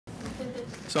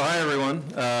So hi everyone.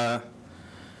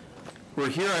 We're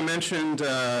here. I mentioned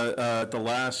at the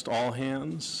last all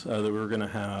hands that we were going to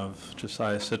have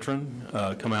Josiah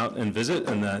Citrin come out and visit,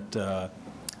 and that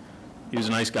he was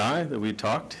a nice guy that we'd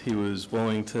talked. He was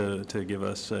willing to give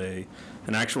us an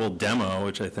actual demo,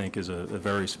 which I think is a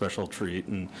very special treat.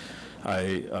 And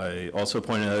I also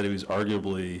pointed out that he was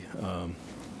arguably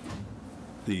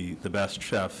the best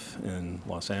chef in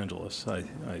Los Angeles.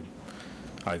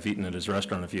 I've eaten at his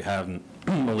restaurant. If you haven't,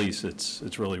 Melisse,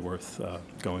 it's really worth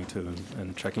going to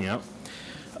and checking out.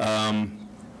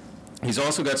 He's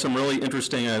also got some really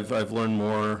interesting, I've learned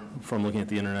more from looking at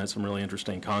the internet, some really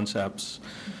interesting concepts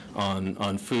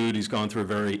on food. He's gone through a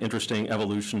very interesting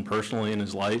evolution personally in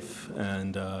his life,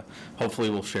 and hopefully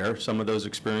we'll share some of those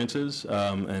experiences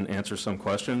and answer some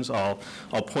questions. I'll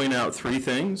point out three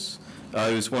things.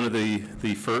 He was one of the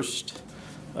first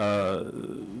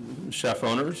chef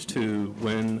owners to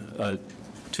win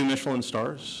 2 Michelin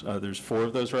stars. There's 4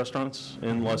 of those restaurants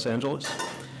in Los Angeles,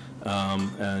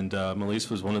 and Melisse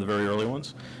was one of the very early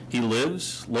ones. He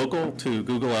lives local to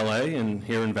Google LA and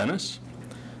here in Venice,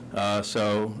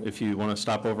 so if you want to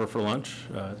stop over for lunch,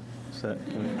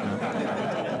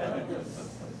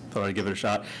 thought I'd give it a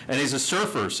shot. And he's a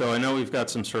surfer, so I know we've got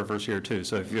some surfers here too.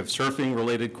 So if you have surfing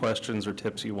related questions or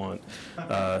tips you want,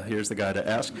 here's the guy to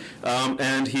ask.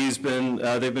 And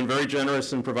they've been very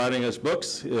generous in providing us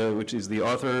books, which is the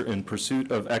author In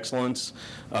Pursuit of Excellence.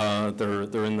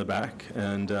 They're in the back.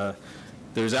 And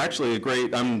there's actually a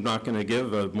great, I'm not going to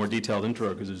give a more detailed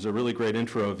intro because there's a really great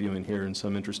intro of you in here and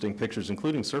some interesting pictures,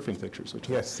 including surfing pictures, which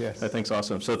I think's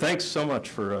awesome. So thanks so much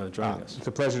for joining us. It's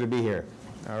a pleasure to be here.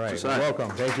 All right, Josiah. Welcome.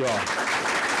 Thank you all.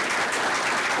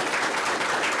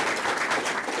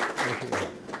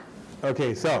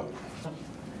 Okay, so,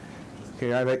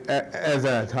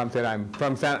 as Tom said, I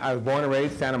was born and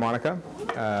raised Santa Monica,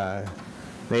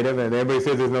 native, and everybody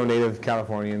says there's no native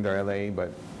Californians or LA,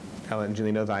 but Ellen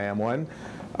Julie knows I am one.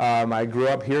 I grew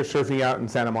up here surfing out in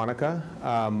Santa Monica.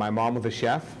 My mom was a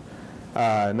chef.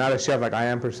 Not a chef like I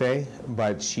am per se,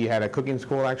 but she had a cooking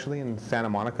school actually in Santa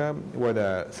Monica, where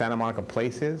the Santa Monica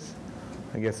Place is.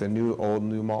 I guess the old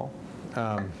new mall.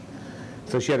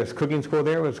 So she had a cooking school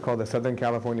there. It was called the Southern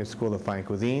California School of Fine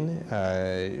Cuisine.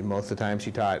 Most of the time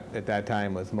she taught at that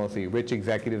time was mostly rich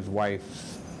executives'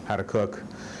 wives how to cook.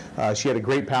 She had a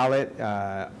great palate,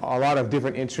 a lot of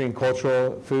different interesting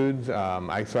cultural foods.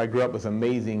 So I grew up with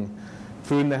amazing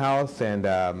food in the house, and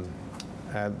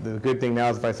the good thing now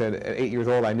is if I said at 8 years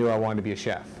old I knew I wanted to be a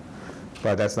chef.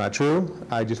 But that's not true.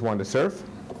 I just wanted to surf.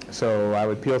 So I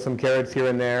would peel some carrots here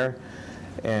and there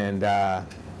and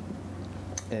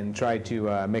try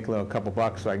to make a couple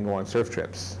bucks so I can go on surf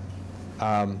trips.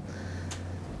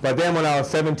 But then when I was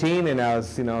 17 and I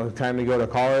was, time to go to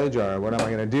college or what am I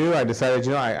going to do, I decided,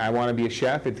 I want to be a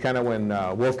chef. It's kind of when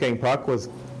Wolfgang Puck was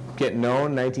getting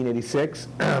known, 1986.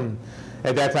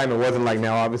 At that time it wasn't like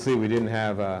now, obviously. We didn't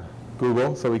have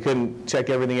Google, so we couldn't check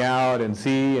everything out and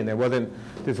see, and there wasn't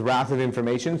this raft of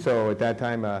information. So at that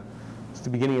time, it's the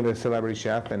beginning of a celebrity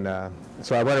chef, and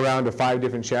so I went around to 5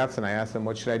 different chefs, and I asked them,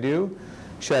 what should I do?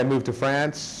 Should I move to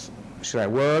France? Should I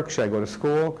work? Should I go to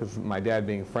school? Because my dad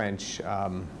being French,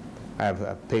 I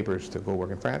have papers to go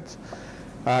work in France.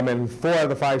 And 4 out of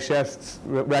the 5 chefs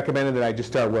recommended that I just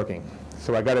start working.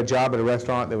 So I got a job at a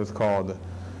restaurant that was called,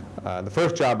 the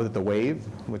first job was at the Wave,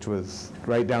 which was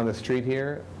right down the street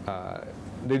here.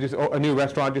 A new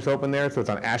restaurant just opened there, so it's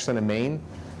on Ashland and Maine.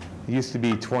 It used to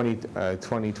be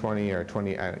 2020 or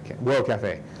 20, I can't, World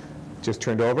Cafe. Just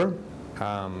turned over.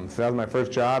 So that was my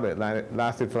first job. It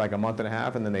lasted for like a month and a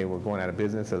half, and then they were going out of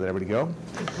business, so let everybody go.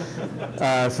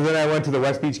 So then I went to the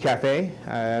West Beach Cafe.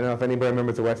 I don't know if anybody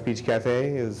remembers the West Beach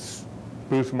Cafe. It was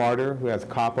Bruce Martyr, who has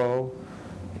Capo.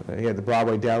 He had the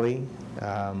Broadway Deli.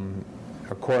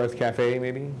 Or Chorus Cafe,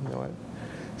 maybe, you know what?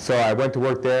 So I went to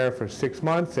work there for 6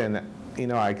 months, and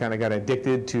I kind of got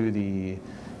addicted to the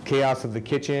chaos of the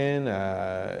kitchen,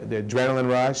 the adrenaline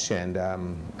rush, and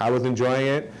I was enjoying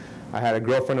it. I had a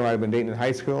girlfriend who I had been dating in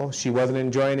high school. She wasn't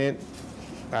enjoying it.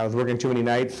 I was working too many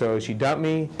nights, so she dumped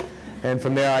me, and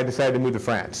from there I decided to move to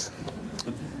France.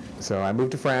 So I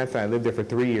moved to France, and I lived there for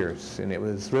 3 years, and it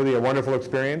was really a wonderful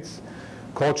experience.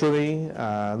 Culturally,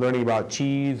 learning about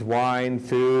cheese, wine,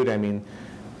 food. I mean,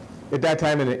 at that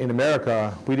time in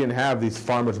America, we didn't have these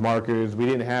farmers markets. We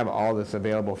didn't have all this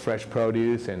available fresh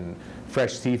produce and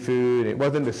fresh seafood. It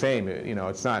wasn't the same.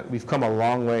 It's not. We've come a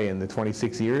long way in the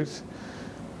 26 years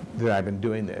that I've been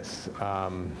doing this.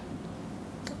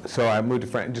 So I moved to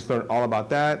France, just learned all about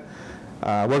that.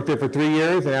 Worked there for 3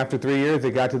 years, and after 3 years,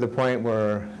 it got to the point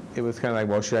where it was kind of like,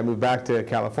 well, should I move back to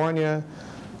California?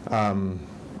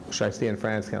 should I stay in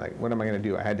France? Kind of like, what am I going to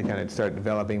do? I had to kind of start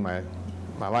developing my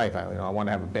life. I want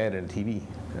to have a bed and a TV.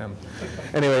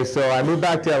 Anyway, so I moved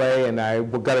back to LA and I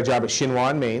got a job at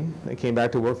Chinois in Maine. I came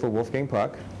back to work for Wolfgang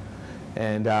Puck.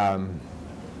 And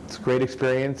it's a great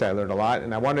experience. I learned a lot.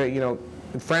 And I wanted,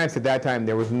 in France at that time,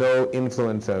 there was no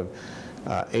influence of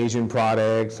Asian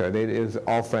products, or it was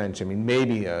all French. I mean,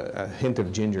 maybe a hint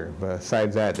of ginger. But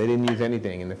besides that, they didn't use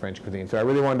anything in the French cuisine. So I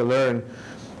really wanted to learn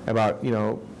about,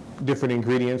 different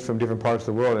ingredients from different parts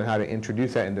of the world and how to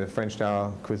introduce that into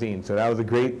French-style cuisine. So that was a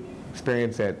great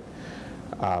experience at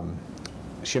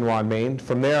Chinois in Maine.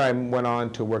 From there, I went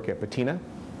on to work at Patina.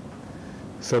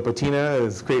 So Patina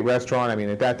is a great restaurant. I mean,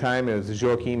 at that time, it was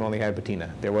Joachim only had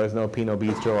Patina. There was no Pinot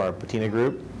Bistro or Patina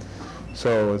Group.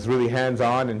 So it was really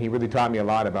hands-on, and he really taught me a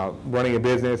lot about running a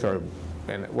business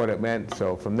and what it meant.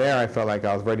 So from there, I felt like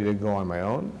I was ready to go on my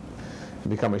own and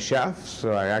become a chef.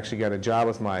 So I actually got a job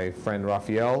with my friend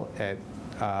Raphael at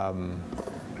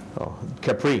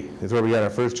Capri is where we got our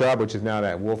first job, which is now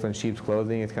that Wolf and Sheep's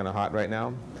Clothing. It's kind of hot right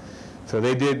now. So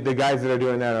the guys that are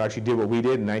doing that actually did what we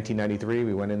did in 1993.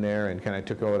 We went in there and kind of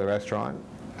took over the restaurant.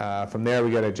 From there,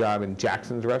 we got a job in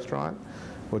Jackson's Restaurant,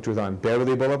 which was on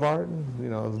Beverly Boulevard.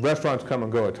 Restaurants come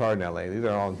and go. It's hard in LA. These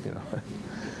are all,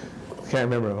 can't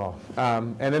remember them all.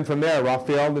 And then from there,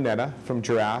 Raphael Lunetta from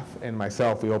Giraffe and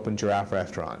myself, we opened Giraffe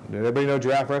Restaurant. Did everybody know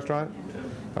Giraffe Restaurant?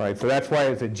 All right, so that's why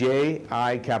it's a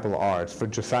J-I-R. It's for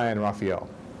Josiah and Raphael.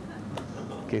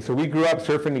 Okay, so we grew up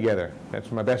surfing together.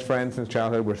 That's my best friend since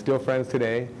childhood. We're still friends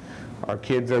today. Our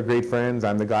kids are great friends.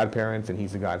 I'm the godparents, and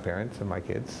he's the godparents of my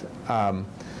kids.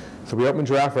 So we opened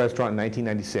Giraffe Restaurant in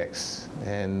 1996,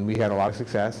 and we had a lot of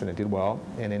success, and it did well.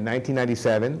 And in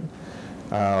 1997,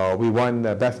 we won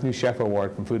the Best New Chef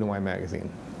Award from Food and Wine Magazine.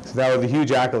 So that was a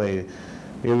huge accolade.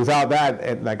 Without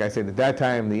that, like I said, at that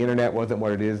time, the internet wasn't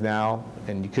what it is now,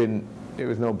 and there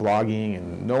was no blogging,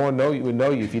 and no one would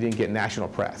know you if you didn't get national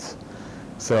press.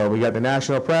 So we got the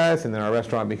national press, and then our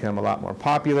restaurant became a lot more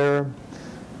popular.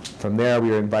 From there, we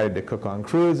were invited to cook on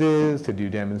cruises, to do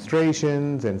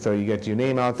demonstrations, and so you get your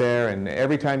name out there, and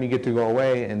every time you get to go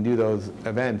away and do those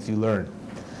events, you learn.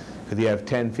 Because you have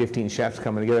 10, 15 chefs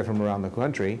coming together from around the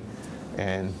country,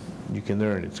 and you can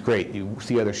learn. It's great. You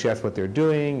see other chefs, what they're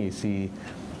doing, you see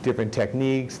different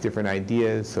techniques, different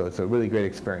ideas, so it's a really great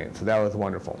experience. So that was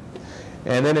wonderful.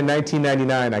 And then in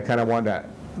 1999, I kind of wanted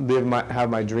to have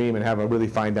my dream and have a really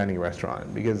fine dining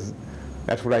restaurant, because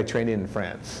that's what I trained in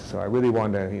France. So I really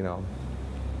wanted to,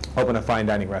 open a fine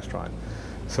dining restaurant.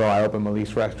 So I opened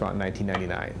Melisse Restaurant in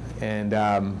 1999.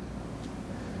 And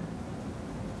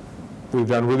we've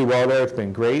done really well there. It's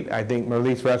been great. I think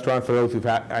Melisse Restaurant, for those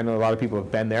I know a lot of people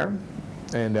have been there.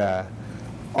 And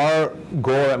our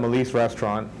goal at Melisse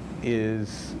Restaurant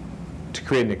is to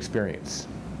create an experience.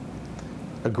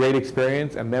 A great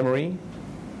experience, a memory,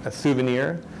 a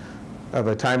souvenir of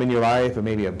a time in your life, or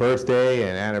maybe a birthday,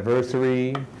 an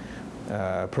anniversary,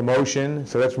 promotion.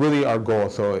 So that's really our goal.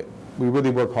 So we really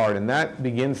work hard, and that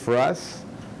begins for us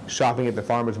shopping at the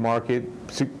farmer's market,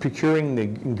 procuring the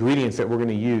ingredients that we're going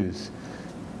to use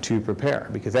to prepare,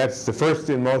 because that's the first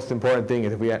and most important thing.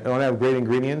 Is if we don't have great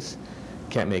ingredients,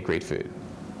 can't make great food.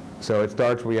 So it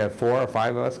starts, we have 4 or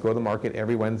 5 of us go to the market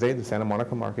every Wednesday, the Santa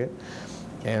Monica market.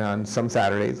 And on some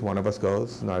Saturdays, one of us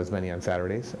goes, not as many on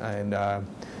Saturdays. And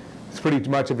it's pretty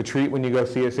much of a treat when you go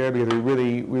see us there, because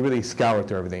we really scour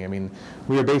through everything. I mean,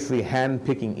 we are basically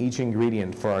hand-picking each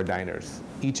ingredient for our diners.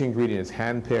 Each ingredient is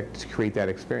hand-picked to create that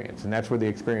experience. And that's where the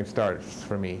experience starts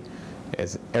for me,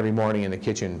 is every morning in the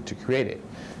kitchen to create it.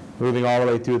 Moving all the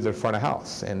way through to the front of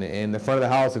house. And in the front of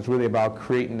the house, it's really about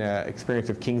creating an experience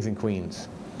of kings and queens.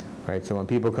 Right? So when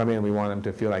people come in, we want them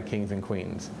to feel like kings and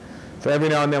queens. So every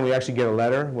now and then we actually get a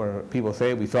letter where people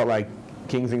say we felt like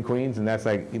kings and queens, and that's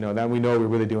like, then we know we're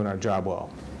really doing our job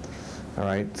well. All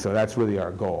right, so that's really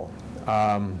our goal.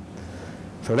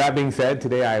 So that being said,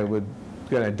 today I would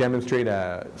going to demonstrate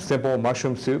a simple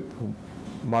mushroom soup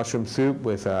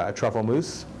with a truffle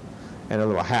mousse and a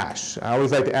little hash. I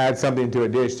always like to add something to a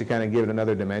dish to kind of give it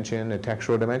another dimension, a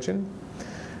textural dimension.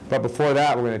 But before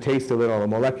that, we're going to taste a little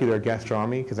molecular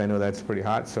gastronomy, because I know that's pretty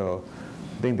hot. So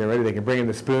I think they're ready. They can bring in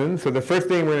the spoon. So the first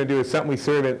thing we're going to do is something we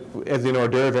serve as an hors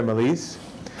d'oeuvre at Melisse,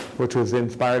 which was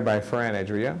inspired by Fran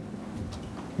Adria.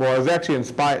 Well, it was actually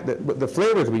inspired, the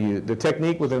flavors we used, the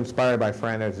technique was inspired by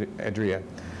Fran Adria.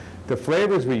 The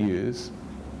flavors we use,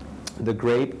 the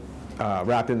grape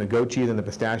wrapped in the goat cheese and the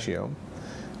pistachio,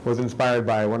 was inspired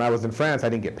by, when I was in France, I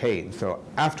didn't get paid. So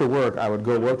after work, I would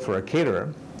go work for a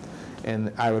caterer,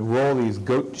 and I would roll these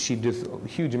she just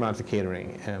huge amounts of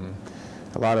catering, and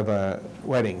a lot of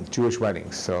weddings, Jewish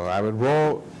weddings. So I would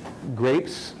roll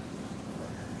grapes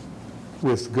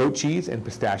with goat cheese and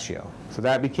pistachio. So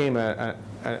that became an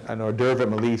hors d'oeuvre at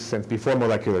Melisse since before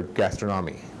molecular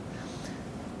gastronomy.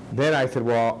 Then I said,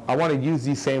 well, I want to use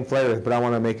these same flavors, but I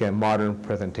want to make a modern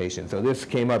presentation. So this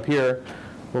came up here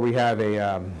where we have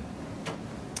a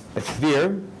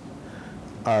sphere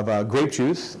of grape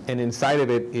juice, and inside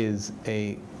of it is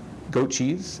a goat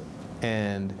cheese,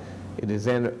 and it is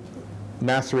then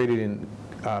macerated in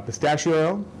pistachio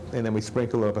oil, and then we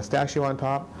sprinkle a little pistachio on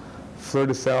top, fleur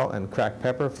de sel and cracked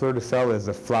pepper. Fleur de sel is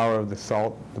the flour of the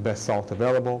salt, the best salt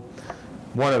available.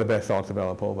 One of the best salts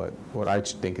available, but what I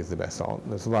think is the best salt.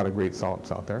 There's a lot of great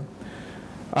salts out there.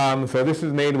 So this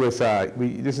is made with,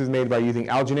 this is made by using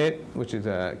alginate, which is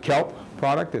a kelp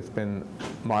product. It's been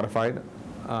modified.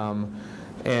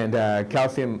 And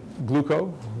calcium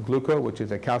gluco, which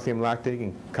is a calcium lactate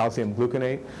and calcium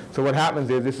gluconate. So what happens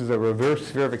is this is a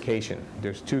reverse spherification.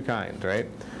 There's two kinds, right?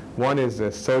 One is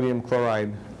the sodium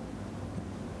chloride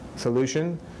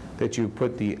solution that you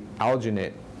put the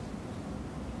alginate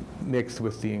mixed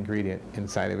with the ingredient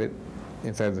inside of it,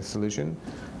 inside of the solution.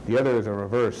 The other is a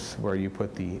reverse, where you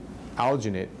put the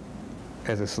alginate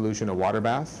as a solution, a water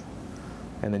bath,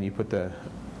 and then you put the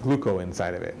gluco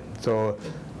inside of it. So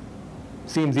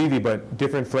seems easy, but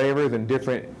different flavors and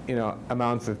different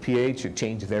amounts of pH, it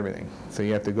changes everything. So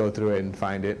you have to go through it and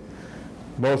find it.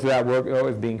 Most of that work, though,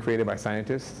 is being created by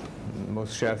scientists.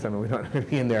 Most chefs, I mean, we don't have to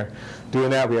be in there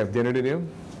doing that. We have dinner to do.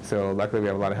 So luckily we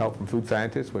have a lot of help from food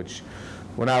scientists, which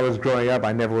when I was growing up,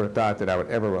 I never would have thought that I would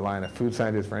ever rely on a food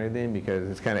scientist for anything, because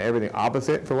it's kind of everything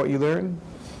opposite for what you learn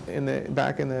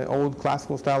back in the old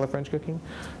classical style of French cooking.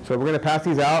 So we're going to pass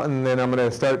these out, and then I'm going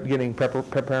to start getting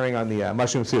preparing on the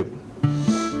mushroom soup.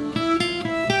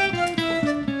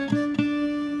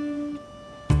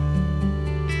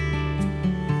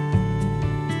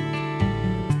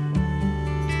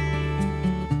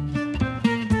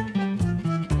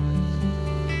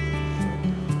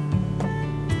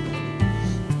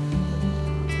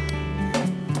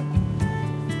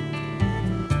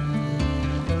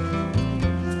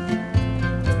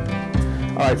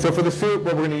 All right, so for the soup,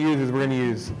 what we're going to use is we're going to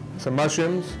use some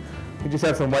mushrooms. We just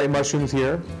have some white mushrooms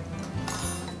here.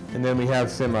 And then we have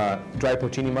some dry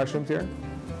porcini mushrooms here.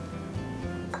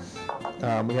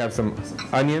 We have some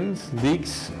onions,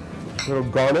 leeks, a little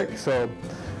garlic. So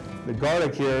the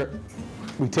garlic here,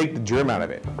 we take the germ out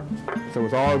of it. So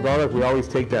with all garlic, we always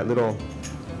take that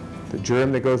the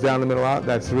germ that goes down the middle out.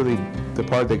 That's really the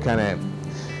part that kind of,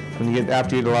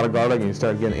 after you eat a lot of garlic and you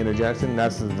start getting indigestion,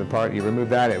 that's the part, you remove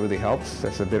that, it really helps.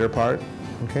 That's the bitter part,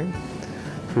 okay?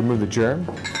 Remove the germ.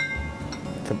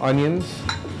 Some onions.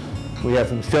 We have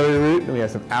some celery root, and we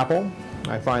have some apple.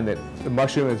 I find that the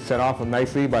mushroom is set off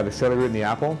nicely by the celery root and the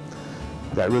apple.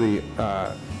 That really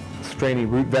strainy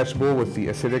root vegetable with the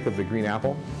acidic of the green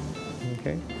apple,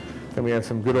 okay? Then we have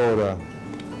some good old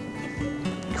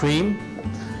cream,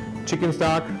 chicken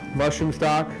stock, mushroom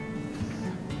stock,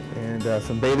 and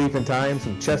some bay leaf and thyme,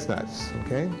 some chestnuts,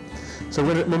 okay? So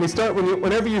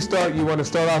whenever you start, you want to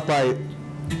start off by,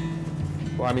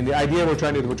 well, I mean, the idea we're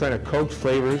trying to coax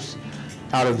flavors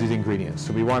out of these ingredients.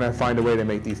 So we want to find a way to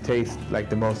make these taste like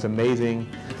the most amazing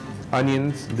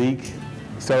onions, leek,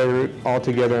 celery root, all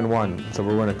together in one. So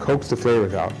we're going to coax the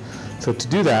flavors out. So to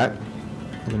do that,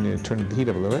 I'm going to turn the heat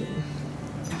up a little bit.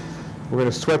 We're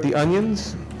going to sweat the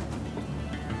onions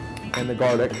and the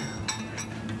garlic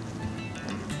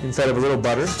inside of a little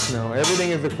butter. Now, everything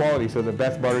is the quality, so the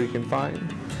best butter you can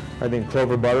find. I think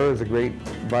Clover butter is a great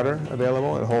butter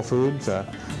available at Whole Foods.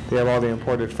 They have all the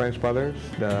imported French butters.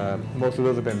 Most of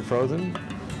those have been frozen,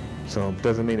 so it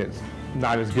doesn't mean it's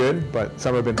not as good, but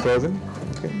some have been frozen.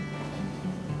 Okay.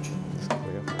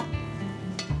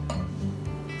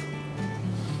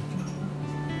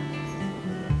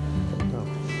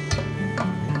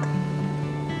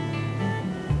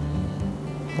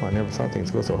 Oh, I never saw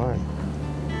things go so high.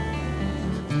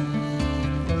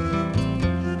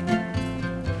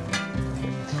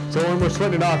 So when we're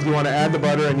sweating it off, you want to add the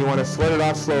butter and you want to sweat it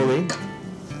off slowly.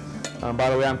 By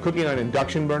the way, I'm cooking on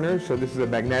induction burners, so this is a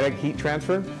magnetic heat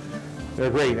transfer. They're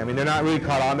great. I mean, they're not really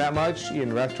caught on that much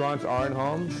in restaurants or in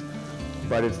homes,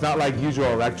 but it's not like usual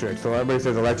electric. So everybody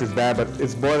says electric's bad, but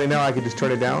it's boiling now. I can just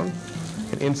turn it down,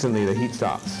 and instantly the heat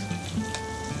stops.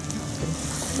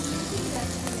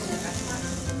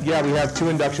 Okay. Yeah, we have 2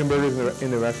 induction burners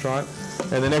in the restaurant,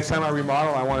 and the next time I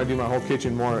remodel, I want to do my whole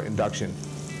kitchen more induction.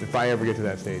 If I ever get to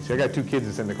that stage. I got 2 kids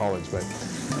that send to college, but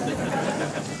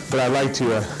I like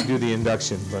to do the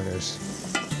induction burners.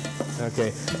 Okay,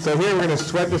 so here we're going to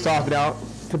sweat this off now.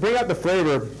 To bring out the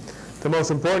flavor, the most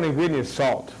important ingredient is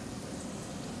salt,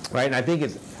 right? And I think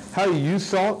it's how you use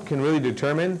salt can really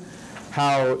determine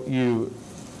how you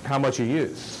how much you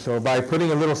use. So by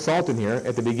putting a little salt in here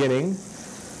at the beginning,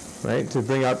 right, to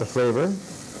bring out the flavor.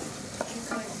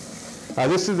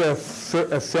 This is a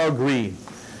sel gris.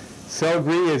 Sel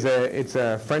gris is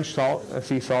a French salt, a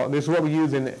sea salt. This is what we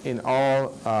use in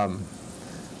all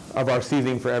of our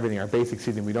seasoning for everything, our basic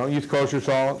seasoning. We don't use kosher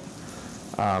salt.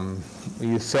 We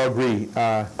use sel gris.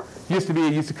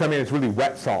 It used to come in as really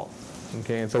wet salt.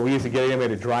 Okay, and so we used to get it in, we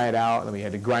had to dry it out, and we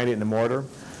had to grind it in the mortar.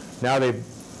 Now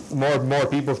more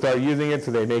people start using it,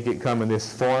 so they make it come in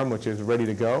this form, which is ready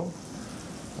to go.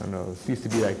 I don't know, it used to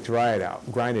be like dry it out,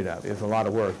 grind it up. It's a lot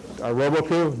of work. Our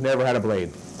Robo-Crew never had a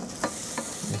blade.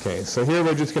 Okay, so here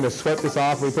we're just going to sweat this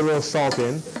off. We put a little salt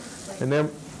in, and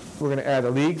then we're going to add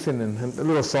the leeks and then a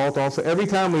little salt also. Every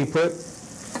time we put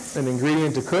an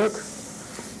ingredient to cook,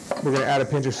 we're going to add a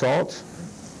pinch of salt.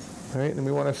 All right, and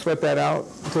we want to sweat that out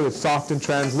until it's soft and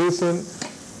translucent.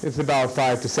 It's about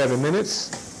 5 to 7 minutes.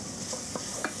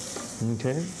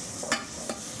 Okay.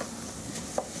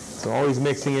 So always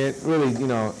mixing it, really,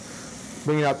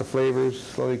 bringing out the flavors,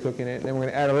 slowly cooking it. And then we're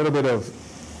going to add a little bit of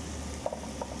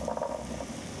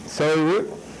celery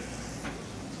root.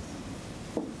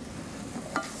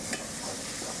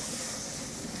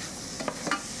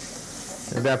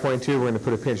 At that point, too, we're going to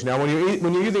put a pinch. Now, when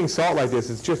you're using salt like this,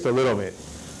 it's just a little bit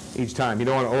each time. You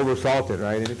don't want to over-salt it,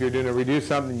 right? And if you're doing a reduce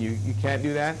something, you can't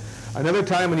do that. Another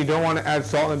time when you don't want to add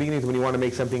salt in the beginning is when you want to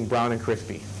make something brown and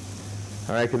crispy.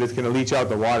 All right, because it's going to leach out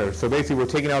the water. So basically, we're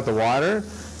taking out the water,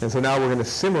 and so now we're going to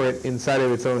simmer it inside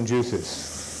of its own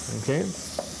juices. Okay?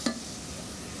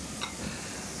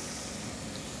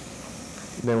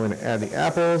 Then we're going to add the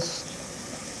apples.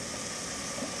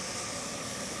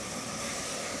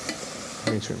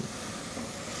 Make sure.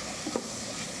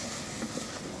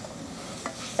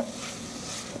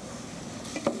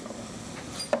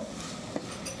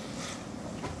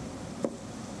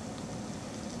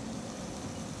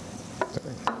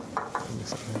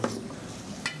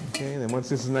 Okay, and then once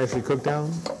this is nicely cooked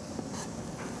down,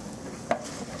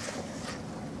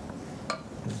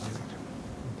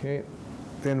 okay,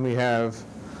 then we have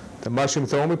the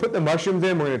mushrooms. So when we put the mushrooms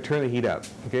in, we're going to turn the heat up,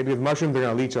 okay, because mushrooms are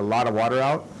going to leach a lot of water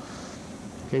out.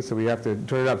 Okay, so we have to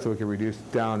turn it up so we can reduce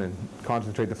down and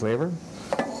concentrate the flavor.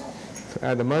 So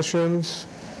add the mushrooms.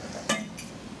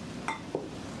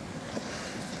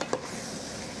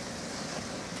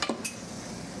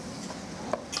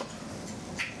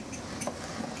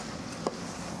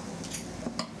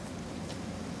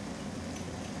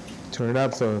 Turn it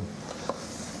up so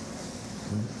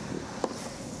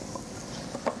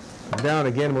down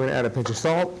again. We're going to add a pinch of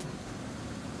salt.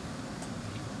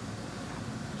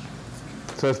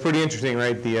 So it's pretty interesting,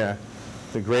 right? The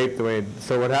grape, the way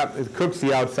so what happens? It cooks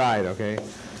the outside, okay?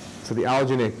 So the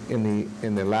alginate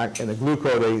in the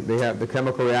glucose, they have the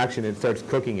chemical reaction. It starts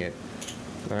cooking it.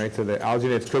 All right. So the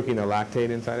alginate's cooking the lactate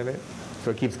inside of it.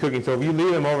 So it keeps cooking. So if you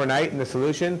leave them overnight in the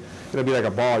solution, it'll be like a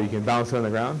ball. You can bounce it on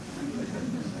the ground.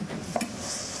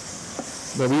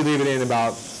 But we leave it in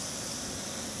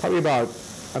probably about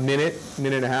a minute,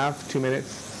 minute and a half, 2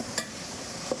 minutes.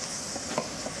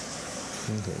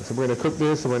 Okay, so we're going to cook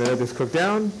this, and we're going to let this cook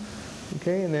down.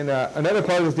 Okay, and then another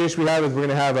part of this dish we have is we're going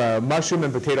to have a mushroom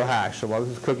and potato hash. So while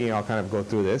this is cooking, I'll kind of go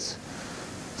through this.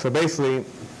 So basically,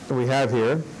 what we have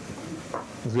here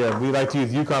is we like to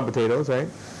use Yukon potatoes, right?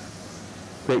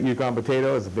 Great Yukon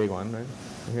potato is a big one, right?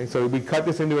 Okay, so we cut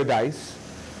this into a dice.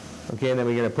 Okay, and then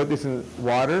we're going to put this in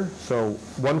water. So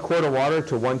 1 quart of water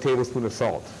to 1 tablespoon of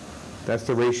salt. That's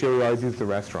the ratio we always use at the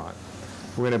restaurant.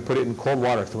 We're going to put it in cold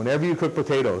water. So whenever you cook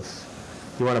potatoes,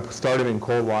 you want to start it in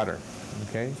cold water,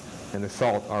 okay? And the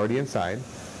salt already inside.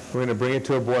 We're going to bring it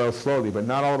to a boil slowly, but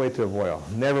not all the way to a boil.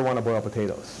 Never want to boil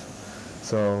potatoes.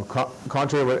 So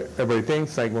contrary to what everybody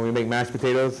thinks, like when we make mashed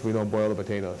potatoes, we don't boil the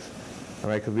potatoes, all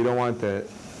right? Because we don't want the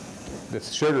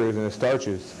sugars and the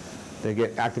starches, they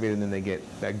get activated and then they get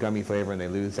that gummy flavor and they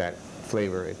lose that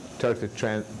flavor. It starts to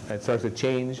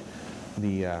change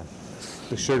the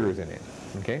sugars in it,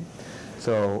 okay?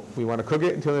 So we want to cook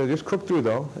it until they just cook through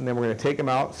though, and then we're going to take them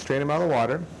out, strain them out of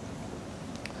water,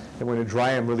 and we're going to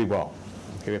dry them really well.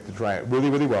 Okay, we have to dry it really,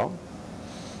 really well.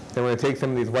 Then we're going to take some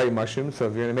of these white mushrooms. So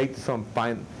if you're going to make some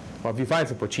if you find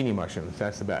some porcini mushrooms,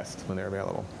 that's the best when they're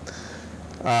available.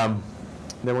 Then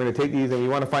we're going to take these, and you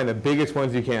want to find the biggest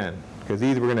ones you can, because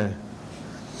these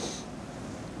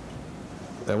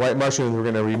the white mushrooms, we're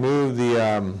going to remove the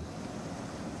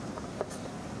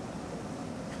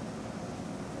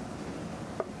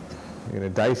you're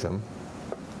going to dice them.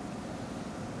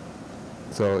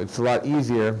 So it's a lot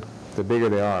easier the bigger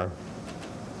they are.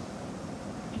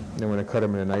 Then we're going to cut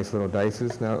them into nice little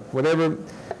dices. Now, whatever,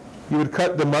 you would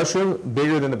cut the mushroom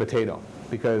bigger than the potato,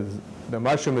 because the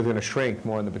mushroom is going to shrink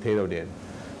more than the potato did.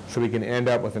 So we can end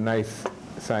up with a nice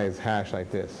size hash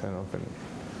like this. I don't know if it,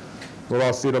 we'll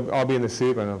all see, it'll all be in the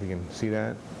soup. I don't know if you can see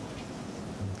that.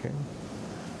 Okay.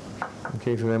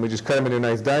 Okay, so then we just cut them into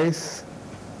nice dice,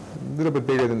 a little bit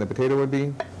bigger than the potato would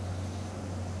be.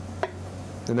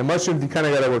 And the mushrooms, you kind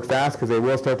of got to work fast because they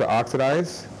will start to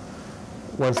oxidize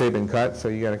once they've been cut. So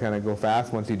you got to kind of go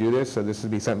fast once you do this. So this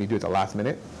would be something you do at the last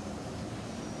minute.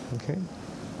 Okay.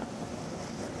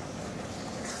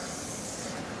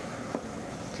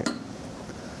 Okay.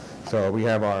 So we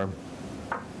have our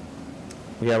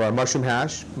mushroom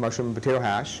hash, mushroom and potato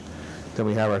hash. Then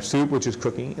we have our soup, which is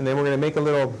cooking, and then we're going to make a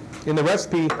little. In the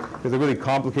recipe, there's a really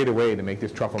complicated way to make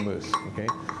this truffle mousse. Okay,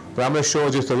 but I'm going to show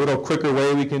just a little quicker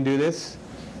way we can do this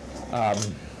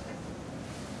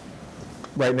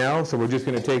right now. So we're just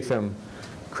going to take some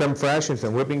creme fraiche and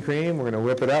some whipping cream. We're going to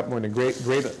whip it up. We're going to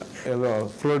grate a little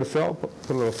fleur de sel, put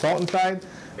a little salt inside.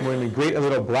 And we're going to grate a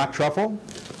little black truffle,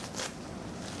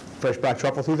 fresh black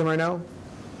truffle season right now.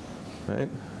 Right.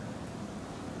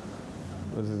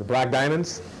 This is the black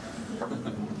diamonds.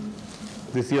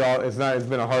 This year, it's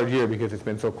been a hard year because it's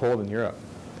been so cold in Europe.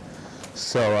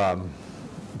 So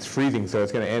it's freezing, so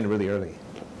it's going to end really early.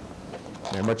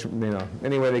 They're much,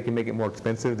 any way they can make it more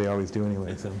expensive, they always do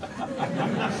anyway. So.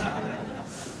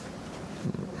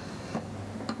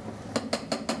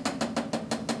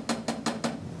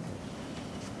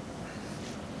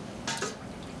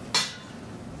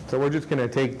 So we're just going to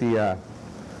take the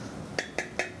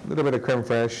little bit of creme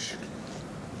fraiche,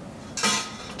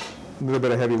 a little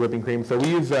bit of heavy whipping cream. So we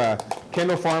use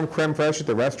Kendall Farm creme fraiche at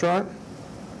the restaurant,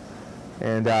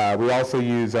 and we also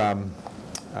use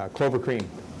Clover cream.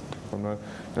 And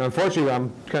unfortunately,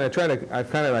 I'm kind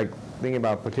of like thinking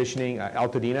about petitioning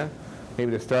Altadena,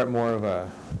 maybe to start more of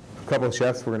a couple of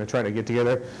chefs. We're going to try to get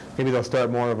together. Maybe they'll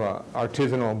start more of a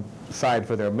artisanal side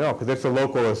for their milk, because it's the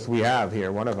localist we have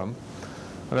here, one of them.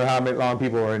 I don't know how long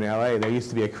people were in LA. There used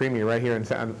to be a creamery right here in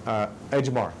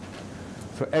Edgemar.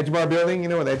 So Edgemar Building, you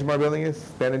know what the Edgemar Building is?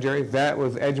 Ben and Jerry's? That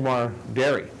was Edgemar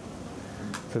Dairy.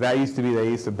 So that used to be, they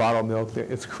used to bottle milk.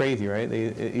 It's crazy, right?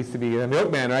 It used to be a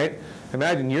milkman, right?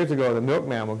 Imagine years ago the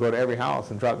milkman would go to every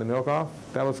house and drop the milk off.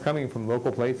 That was coming from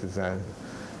local places.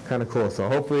 Kind of cool. So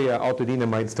hopefully Altadena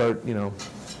might start,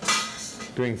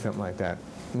 doing something like that.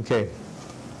 Okay.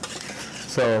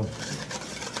 So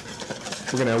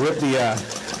we're going to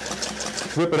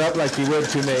whip it up like you would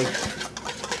to make.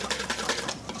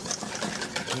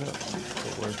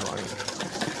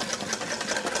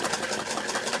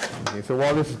 Okay, so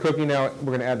while this is cooking now, we're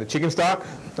going to add the chicken stock.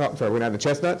 Oh, sorry, we're going to add the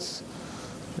chestnuts.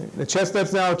 The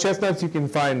chestnuts you can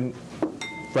find,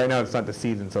 right now it's not the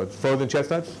season, so it's frozen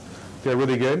chestnuts. They're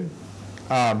really good.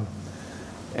 And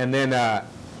then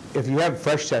if you have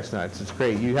fresh chestnuts, it's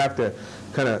great. You have to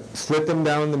kind of slit them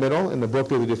down the middle. In the book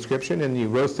there's a description, and you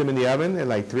roast them in the oven at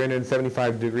like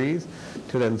 375 degrees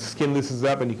till the skin loosens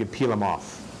up and you can peel them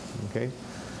off. Okay?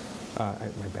 My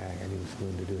bag, I need a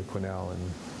spoon to do the quenelle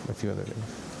and a few other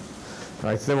things. All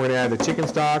right, so then we're going to add the chicken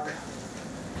stock,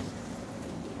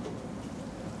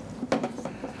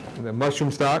 and the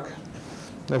mushroom stock.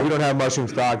 Now, if you don't have mushroom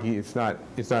stock, it's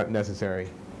not necessary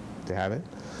to have it.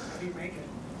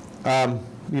 How do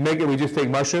you make it? We just take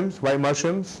mushrooms, white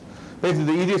mushrooms. Basically,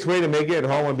 the easiest way to make it at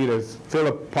home would be to fill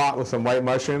a pot with some white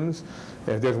mushrooms.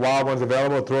 If there's wild ones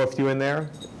available, throw a few in there.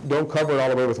 Don't cover it all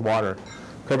the way with water.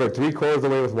 Cover it 3/4 of the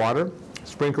way with water.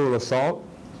 Sprinkle a little salt.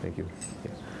 Thank you.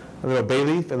 Yeah. A little bay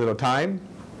leaf, a little thyme.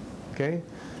 Okay?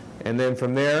 And then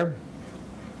from there,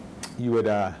 you would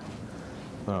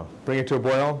bring it to a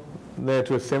boil, let it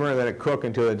to a simmer, and let it cook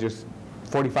until it just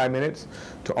 45 minutes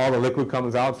till all the liquid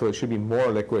comes out. So it should be more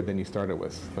liquid than you started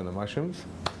with from the mushrooms.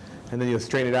 And then you'll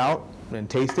strain it out and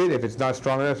taste it. If it's not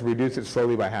strong enough, reduce it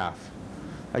slowly by half.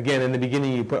 Again, in the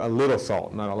beginning, you put a little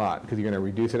salt, not a lot, because you're going to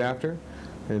reduce it after.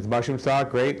 And it's mushroom stock,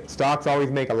 great. Stocks always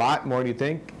make a lot more than you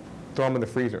think. Throw them in the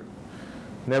freezer.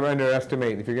 Never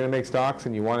underestimate. If you're going to make stocks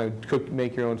and you want to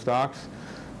make your own stocks,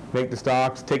 make the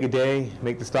stocks, take a day,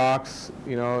 make the stocks,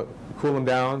 cool them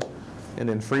down, and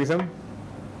then freeze them.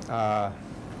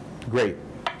 Great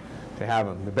to have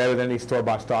them. They're better than any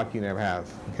store-bought stock you never have.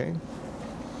 Okay?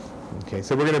 Okay,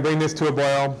 so we're going to bring this to a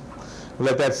boil. We'll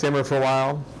let that simmer for a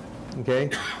while. Okay?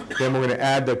 Then we're going to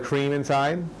add the cream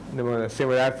inside. And then we're going to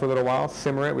simmer that for a little while.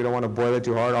 Simmer it. We don't want to boil it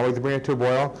too hard. Always bring it to a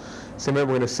boil. Simmer it.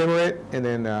 We're going to simmer it. And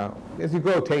then as you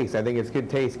grow taste, I think it's good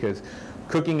taste because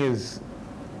cooking is,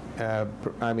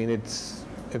 it's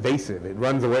evasive. It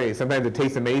runs away. Sometimes it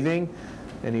tastes amazing.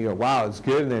 And you go, wow, it's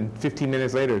good. And then 15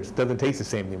 minutes later, it doesn't taste the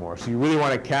same anymore. So you really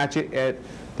want to catch it at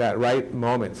that right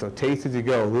moment. So taste as you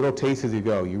go, little taste as you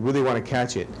go. You really want to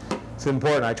catch it. It's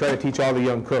important. I try to teach all the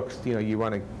young cooks, you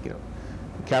want to,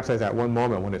 capsize that one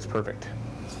moment when it's perfect.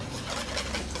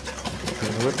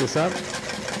 I'm gonna whip this up.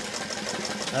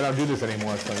 I don't do this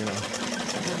anymore, so,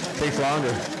 it takes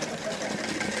longer.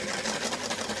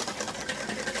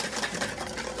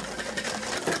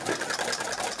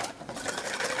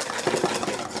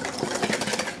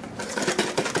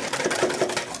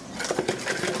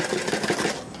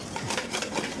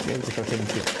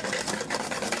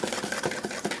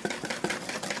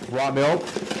 Raw milk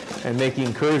and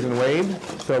making curds and whey.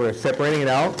 So we're separating it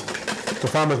out. The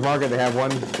farmer's market, they have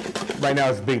one. Right now,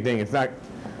 it's a big thing. It's not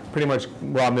pretty much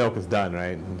raw milk is done,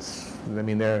 right?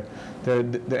 The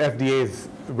FDA is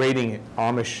rating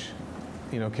Amish,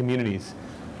 communities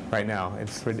right now.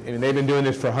 They've been doing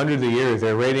this for hundreds of years.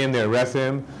 They're rating them, they're arresting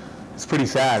them. It's pretty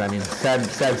sad.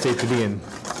 Sad state to be in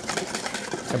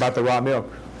about the raw milk.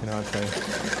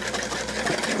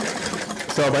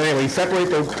 But anyway, you separate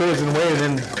the curds and whey,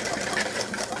 and then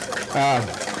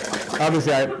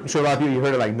obviously, I'm sure a lot of people, you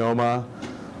heard of like Noma.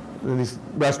 And these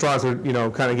restaurants are,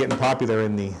 kind of getting popular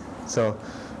so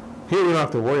here we don't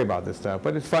have to worry about this stuff,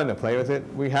 but it's fun to play with it.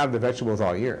 We have the vegetables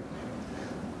all year.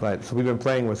 So we've been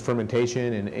playing with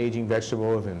fermentation and aging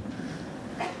vegetables and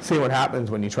seeing what happens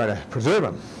when you try to preserve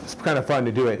them. It's kind of fun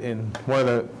to do it. And one of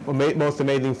the most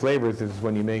amazing flavors is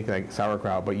when you make like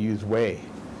sauerkraut, but you use whey.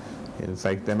 And it's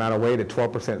like the amount of whey to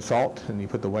 12% salt, and you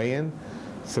put the whey in.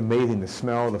 It's amazing, the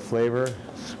smell, the flavor.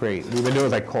 It's great. We've been doing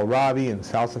like kohlrabi and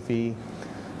salsify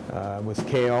with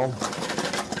kale.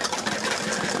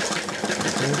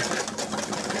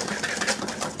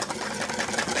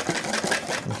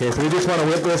 Okay, so we just want to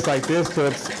whip this like this, so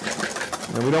it's.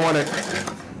 We don't want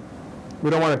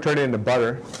to turn it into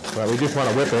butter, but we just want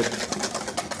to whip it.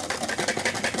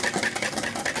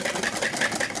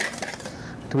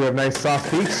 Do we have nice soft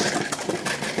peaks?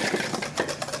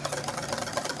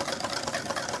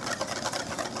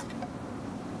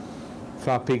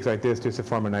 Soft peaks like this just to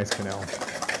form a nice canal.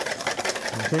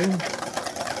 Okay.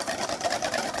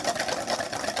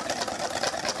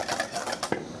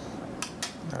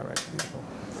 All right, beautiful.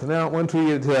 So now once we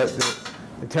get to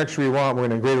the texture we want, we're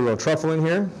going to grate a little truffle in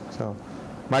here. So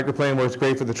microplane works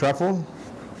great for the truffle.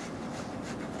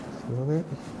 A little bit.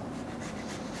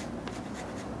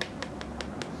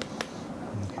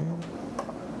 Okay.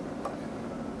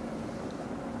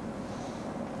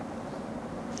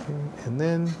 Okay. And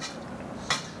then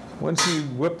once you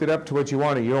whipped it up to what you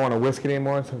want, you don't want to whisk it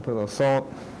anymore, so put a little salt.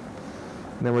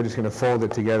 And then we're just going to fold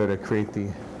it together to create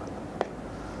to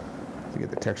get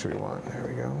the texture we want. There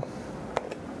we go.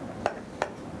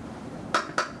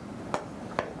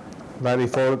 Lightly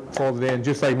fold it in,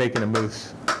 just like making a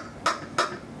mousse.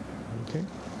 Okay.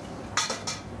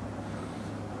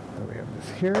 Then we have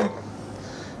this here.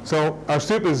 So our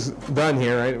soup is done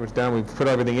here, right? It's done. We've put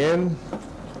everything in.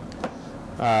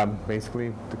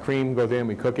 Basically, the cream goes in,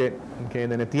 we cook it, okay,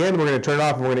 and then at the end we're going to turn it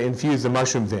off and we're going to infuse the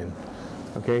mushrooms in.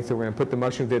 Okay, so we're going to put the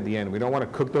mushrooms at the end. We don't want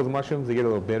to cook those mushrooms, they get a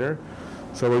little bitter.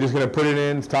 So we're just going to put it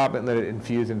in, stop it, and let it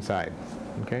infuse inside.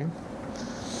 Okay?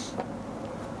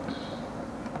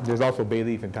 There's also bay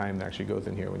leaf and thyme that actually goes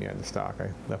in here when you add the stock.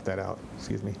 I left that out,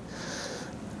 excuse me.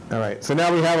 All right, so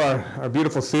now we have our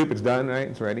beautiful soup. It's done, right?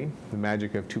 It's ready. The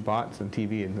magic of 2 pots and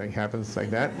TV, and it happens like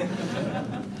that.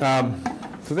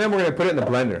 So then we're going to put it in the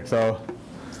blender. So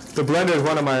the blender is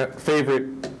one of my favorite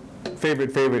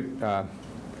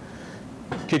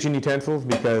kitchen utensils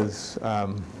because,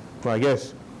 well, I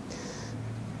guess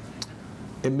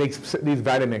it makes these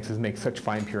Vitamixes make such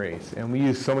fine purees, and we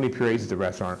use so many purees at the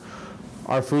restaurant.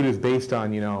 Our food is based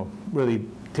on, really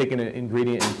taking an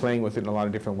ingredient and playing with it in a lot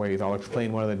of different ways. I'll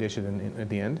explain one of the dishes at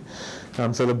the end.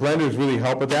 So the blenders really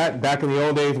help with that. Back in the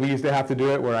old days, we used to have to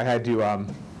do it where I had to,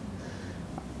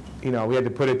 we had to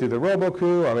put it through the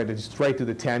Roboku, or we had to just right through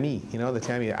the Tami, the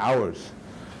Tami, hours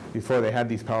before they had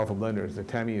these powerful blenders. The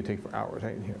Tami would take for hours,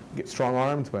 right? Here, get strong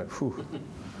arms, but whew,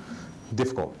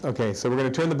 difficult. Okay, so we're going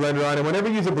to turn the blender on, and whenever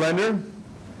you use a blender,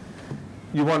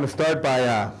 you want to start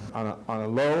by on a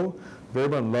low, very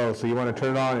low. So you want to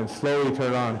turn it on and slowly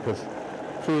turn it on, because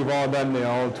we've all done,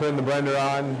 turn the blender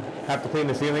on, have to clean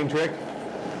the ceiling trick.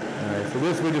 All right, so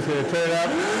this we're just going to turn it up,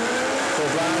 full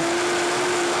blast.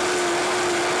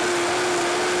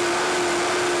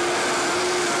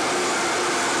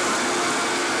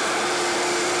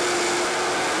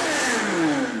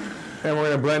 And we're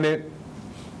going to blend it,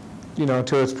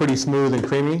 until it's pretty smooth and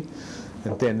creamy.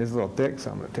 And thin. This is a little thick, so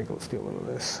I'm going to steal a little of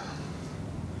this.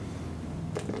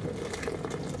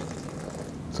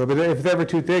 So if it's ever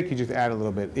too thick, you just add a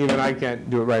little bit. Even I can't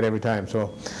do it right every time.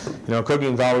 So,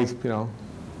 cooking's always,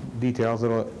 details,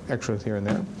 little extras here and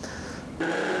there.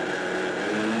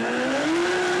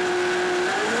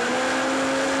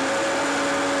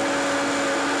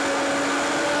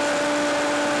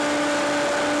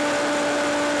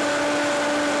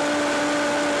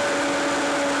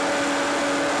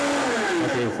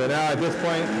 Okay, so now at this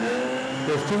point,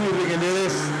 there's two ways we can do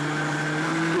this.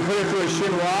 We put it through a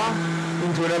chinois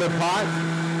into another pot.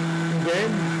 Okay.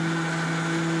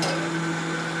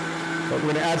 But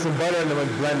we're going to add some butter and then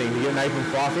we're blending to get nice and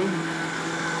frothy.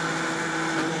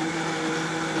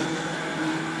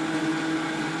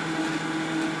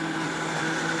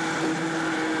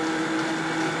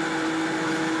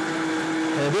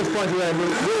 And at this point, we're going to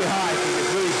move really high so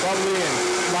it's really bubbly and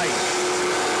light.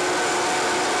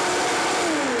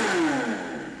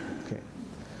 Okay.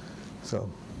 So,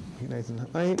 get nice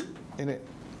and light. And at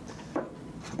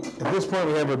this point,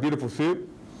 we have our beautiful soup.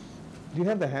 Do you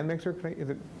have the hand mixer?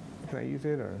 Can I use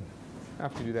it, or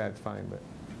after you do that, it's fine. But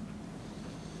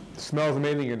it smells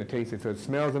amazing. You're going to taste it. So it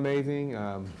smells amazing.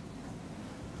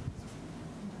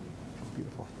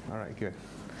 Beautiful. All right, good.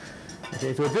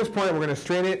 Okay, so at this point, we're going to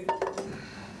strain it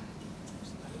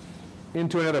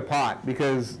into another pot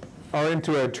or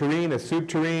into a tureen, a soup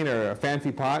tureen, or a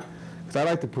fancy pot. Because I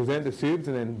like to present the soups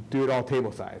and then do it all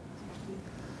table side.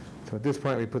 So at this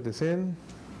point, we put this in.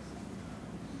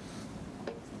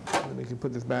 And then we can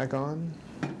put this back on.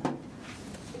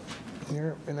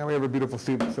 Here, and now we have a beautiful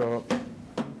soup. So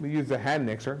we use the hand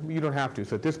mixer. You don't have to.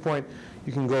 So at this point,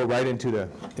 you can go right into the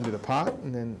pot,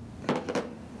 and then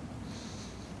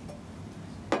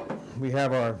we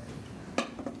have our.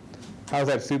 How's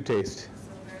that soup taste?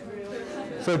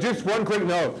 So just one quick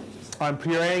note on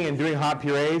pureeing and doing hot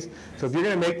purees. So if you're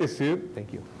going to make this soup,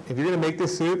 thank you. If you're going to make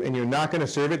this soup and you're not going to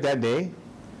serve it that day,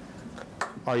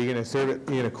 or you're going to serve it,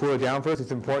 you're going to cool it down first.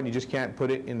 It's important. You just can't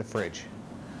put it in the fridge.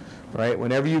 Right?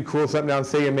 Whenever you cool something down,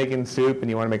 say you're making soup and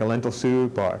you want to make a lentil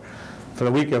soup, or for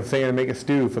the week of saying to make a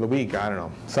stew for the week, I don't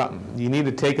know, something. You need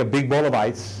to take a big bowl of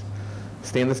ice,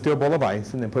 stainless steel bowl of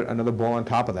ice, and then put another bowl on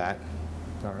top of that.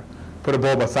 Or put a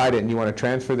bowl beside it, and you want to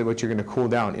transfer what you're going to cool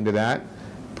down into that,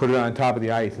 put it on top of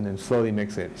the ice, and then slowly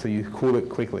mix it so you cool it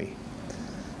quickly.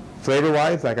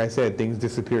 Flavor-wise, like I said, things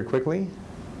disappear quickly.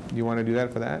 You want to do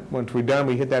that for that. Once we're done,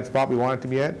 we hit that spot we want it to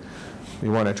be at. We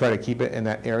want to try to keep it in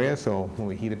that area so when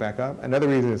we heat it back up. Another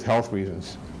reason is health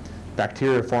reasons.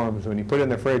 Bacteria forms. When you put it in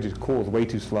the fridge, it cools way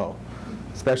too slow,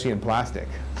 especially in plastic.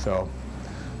 So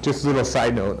just a little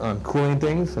side note on cooling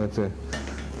things. So it's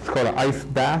called an ice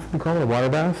bath, we call it, a water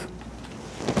bath.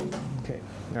 Okay,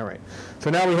 all right. So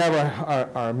now we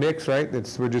have our mix, right?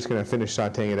 We're just going to finish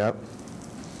sauteing it up.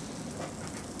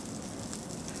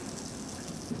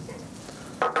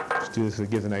 Just do this so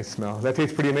it gives a nice smell. That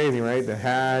tastes pretty amazing, right? The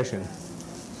hash and...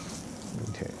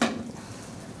 Okay.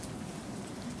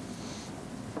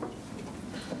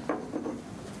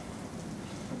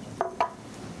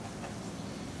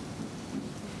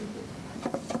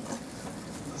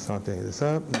 Saute this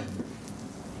up.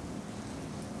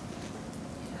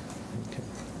 Okay.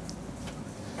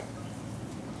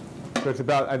 So it's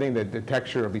about, I think, the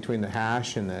texture between the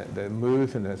hash and the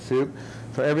mousse and the soup.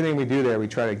 So everything we do there, we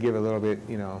try to give a little bit,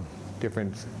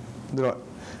 different, little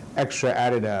extra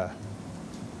added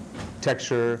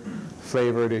texture,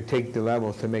 flavor to take the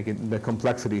levels to make it the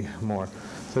complexity more.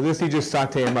 So this, you just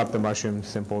saute them up, the mushrooms,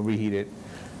 simple, reheat it.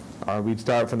 Or we'd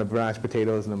start from the mashed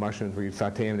potatoes and the mushrooms, where you'd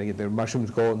saute them to get the mushrooms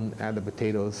golden, add the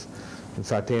potatoes, and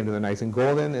saute them to the nice and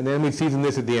golden. And then we'd season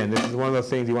this at the end. This is one of those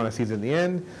things you want to season at the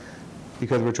end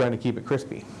because we're trying to keep it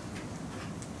crispy.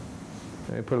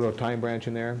 And put a little thyme branch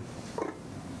in there.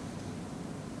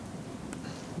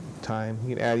 Thyme.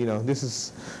 You can add, this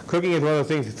is, cooking is one of those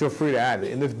things you feel free to add.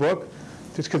 In this book,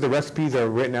 just because the recipes are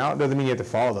written out doesn't mean you have to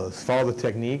follow those. Follow the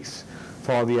techniques,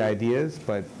 follow the ideas,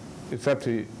 but it's up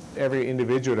to every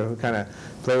individual to kind of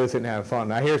play with it and have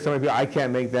fun. I hear some people, I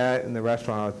can't make that in the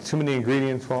restaurant. Too many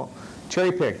ingredients. Well,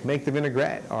 cherry pick, make the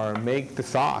vinaigrette, or make the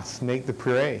sauce, make the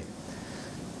puree.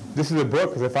 This is a book,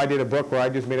 because if I did a book where I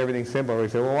just made everything simple, we'd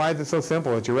say, well, why is it so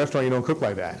simple? At your restaurant, you don't cook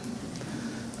like that.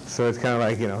 So it's kind of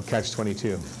like,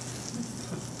 catch-22.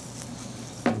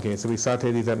 Okay, so we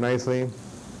saute these up nicely.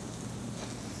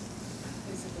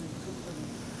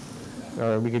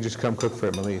 Or we can just come cook for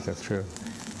it, Melisse, that's true.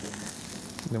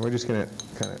 And then we're just going to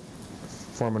kind of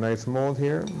form a nice mold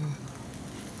here.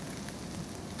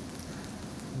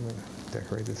 I'm going to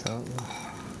decorate this out.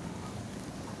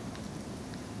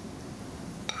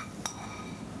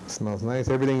 Smells nice.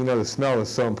 Everything, the smell is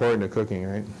so important to cooking,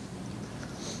 right?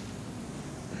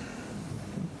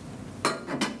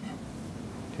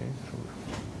 Okay.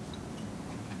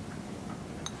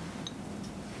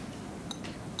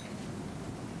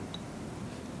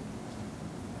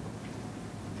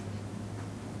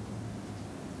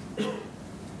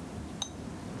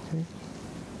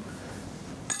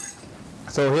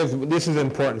 So this is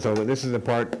important. So this is the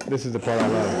part I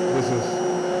love. This is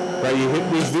right. You hit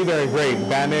these are great.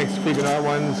 Bamix, creeping out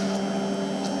ones.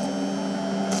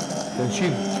 And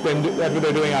that's what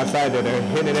they're doing outside there. They're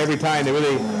hitting it every time. They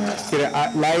really get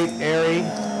it light, airy.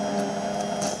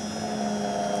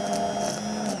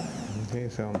 Okay,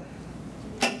 so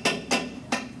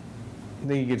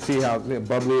then you can see how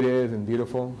bubbly it is and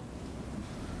beautiful.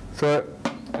 So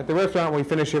at the restaurant, when we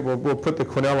finish it, we'll put the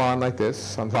quenelle on like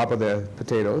this on top of the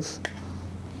potatoes.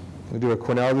 We do a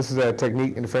quenelle. This is a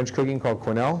technique in French cooking called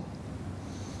quenelle.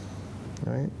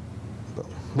 All right.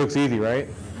 Looks easy, right?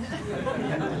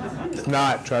 It's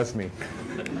not, trust me.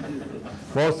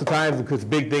 Most of the time, because it's a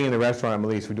big thing in the restaurant at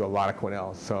Melisse, we do a lot of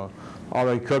quenelles. So all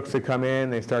the cooks that come in,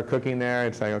 they start cooking there.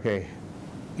 It's like, okay,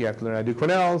 you have to learn how to do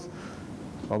quenelles.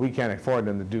 Well, we can't afford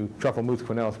them to do truffle mousse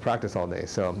quenelles practice all day.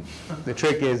 So the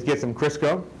trick is get some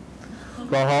Crisco,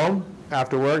 go home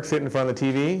after work, sit in front of the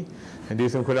TV, and do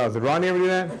some quenelles. Did Ronnie ever do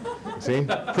that? See?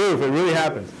 Proof, it really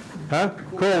happens. Huh?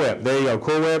 Cool Whip. There you go.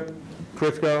 Cool Whip,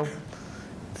 Crisco.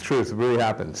 It's true, it really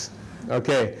happens.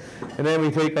 Okay, and then we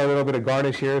take a little bit of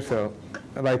garnish here. So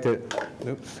I'd like to,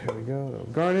 oops, here we go, a little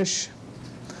garnish.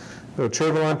 A little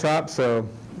chervil on top. So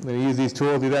I'm going to use these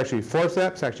tools. These are actually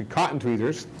forceps, actually cotton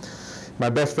tweezers. My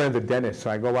best friend's a dentist, so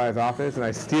I go by his office and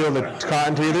I steal the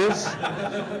cotton tweezers.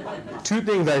 Two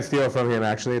things I steal from him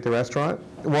actually at the restaurant.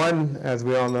 One, as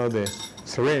we all know, the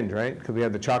syringe, right? Because we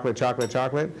have the chocolate.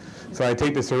 So I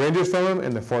take the syringes from him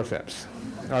and the forceps,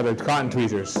 or the cotton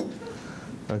tweezers.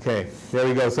 Okay, there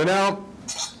we go. So now,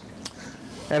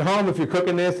 at home, if you're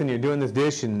cooking this and you're doing this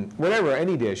dish, and whatever,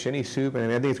 any dish, any soup,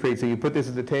 and I think it's great. So you put this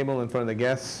at the table in front of the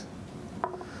guests,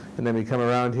 and then we come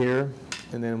around here,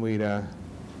 and then we'd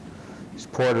just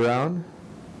pour it around.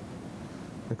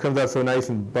 It comes out so nice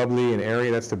and bubbly and airy.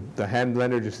 That's the hand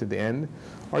blender just at the end.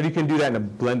 Or you can do that in a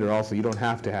blender also. You don't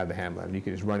have to have the hand blender. You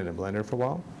can just run in a blender for a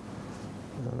while.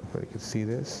 I don't know if I can see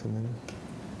this. And then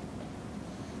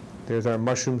there's our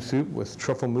mushroom soup with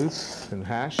truffle mousse and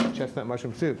hash, chestnut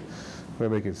mushroom soup.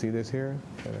 Everybody can see this here.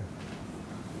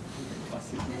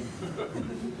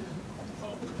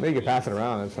 Maybe you can pass it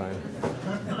around, that's fine.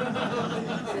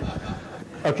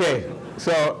 Okay,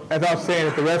 so as I was saying,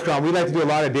 at the restaurant, we like to do a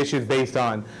lot of dishes based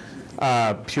on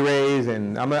purees,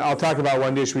 and I'll talk about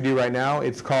one dish we do right now.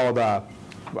 It's called, I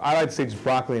like to say just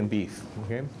broccoli and beef,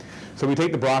 okay? So we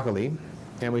take the broccoli,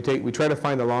 and we try to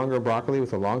find the longer broccoli with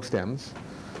the long stems.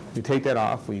 We take that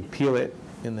off, we peel it,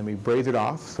 and then we braise it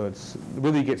off, so it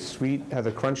really gets sweet, has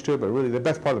a crunch to it, but really the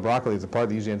best part of the broccoli is the part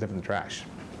that usually ends up in the trash,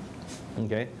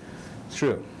 okay? It's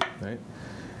true, right?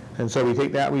 And so we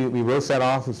take that, we roast that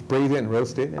off, we braise it and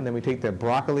roast it, and then we take the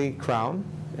broccoli crown,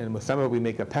 and with some of it we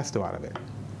make a pesto out of it.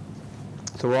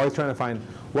 So we're always trying to find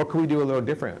what could we do a little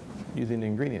different using the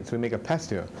ingredients. So we make a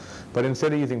pesto, but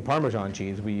instead of using Parmesan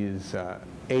cheese, we use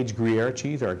aged Gruyere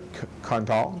cheese or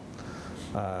Cantal,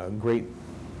 great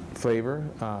flavor.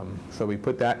 So we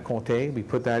put that Comté, we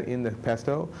put that in the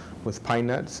pesto with pine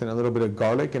nuts and a little bit of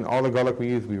garlic, and all the garlic we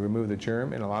use, we remove the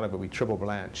germ, and a lot of it we triple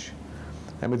blanch.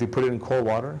 That means we put it in cold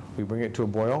water, we bring it to a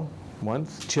boil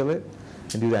once, chill it,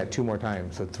 and do that 2 more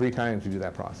times. So 3 times we do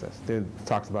that process. It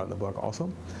talks about it in the book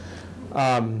also.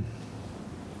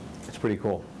 It's pretty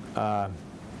cool.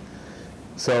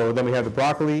 So then we have the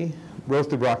broccoli,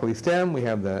 roasted broccoli stem, we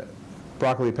have the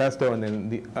broccoli pesto, and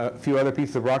then a few other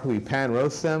pieces of broccoli, we pan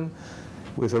roast them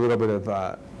with a little bit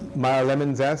of Meyer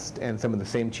lemon zest and some of the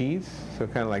same cheese. So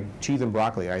kind of like cheese and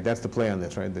broccoli, right? That's the play on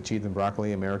this, right? The cheese and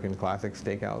broccoli, American classic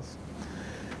steakhouse.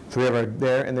 So we have our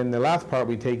there, and then the last part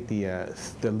we take the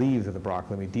leaves of the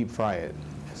broccoli and we deep fry it.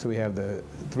 So we have the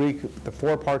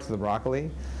 4 parts of the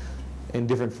broccoli in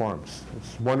different forms.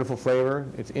 It's wonderful flavor.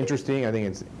 It's interesting. I think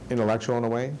it's intellectual in a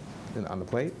way on the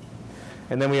plate.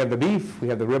 And then we have the beef. We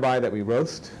have the ribeye that we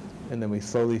roast, and then we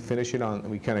slowly finish it on.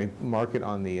 We kind of mark it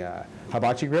on the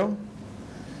hibachi grill.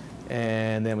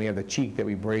 And then we have the cheek that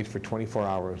we braise for 24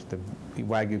 hours. The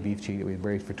Wagyu beef cheek that we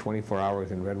braise for 24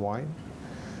 hours in red wine.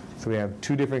 So we have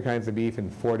 2 different kinds of beef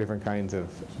and 4 different kinds of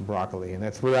broccoli, and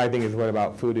that's what I think is what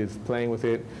about food is playing with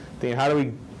it. Thinking, how do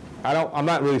we? I'm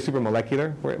not really super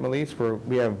molecular. We're at Melisse.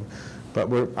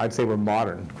 I'd say we're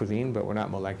modern cuisine, but we're not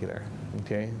molecular.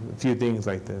 Okay, a few things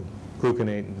like the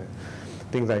gluconate and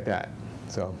things like that.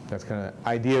 So that's kind of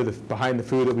idea behind the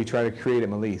food that we try to create at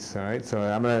Melisse. All right, so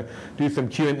I'm going to do some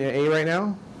Q&A right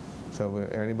now. So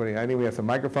anybody, I think we have some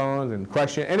microphones and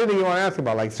questions. Anything you want to ask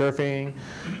about, like surfing,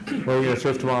 where we're going to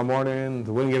surf tomorrow morning,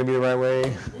 the wind going to be the right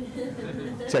way,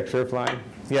 check surf line.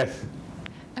 Yes?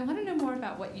 I want to know more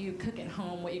about what you cook at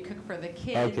home, what you cook for the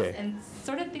kids, okay. And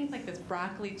sort of things like this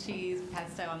broccoli cheese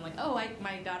pesto. I'm like, oh,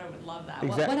 my daughter would love that.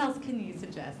 Exactly. What else can you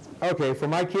suggest? Okay, for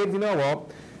my kids, well,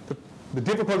 the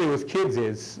difficulty with kids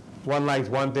is one likes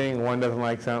one thing, one doesn't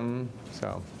like something.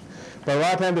 So, but a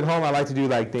lot of times at home, I like to do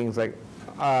like things like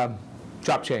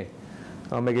japchae.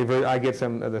 I get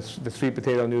some of the sweet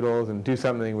potato noodles and do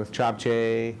something with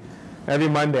japchae. Every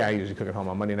Monday I usually cook at home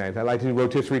on Monday nights. I like to do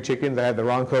rotisserie chickens. I have the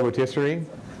Ronco rotisserie.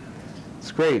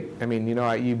 It's great. I mean,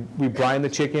 we brine the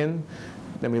chicken,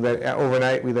 then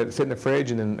overnight we let it sit in the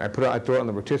fridge, and then I throw it on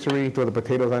the rotisserie, throw the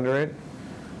potatoes under it.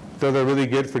 Those are really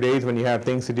good for days when you have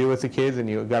things to do with the kids and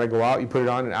you got to go out. You put it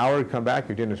on an hour, you come back,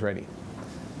 your dinner's ready.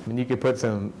 I mean, you could put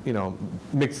some,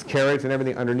 mixed carrots and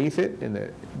everything underneath it, and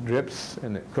it drips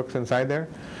and it cooks inside there.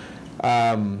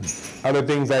 Other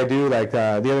things I do, like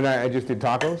the other night I just did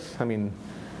tacos. I mean,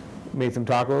 made some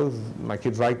tacos. My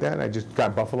kids like that. I just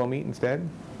got buffalo meat instead.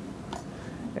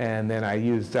 And then I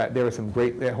used that. There was some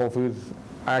great at Whole Foods.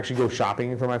 I actually go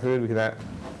shopping for my food because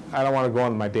I don't want to go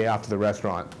on my day off to the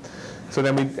restaurant. So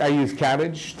then I used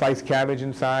cabbage, sliced cabbage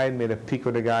inside, made a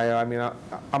pico de gallo. I mean,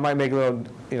 I might make a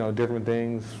little, different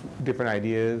things, different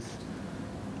ideas.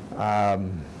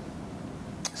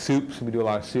 Soups, we do a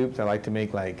lot of soups. I like to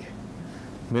make like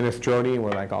minestrone,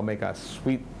 where like I'll make a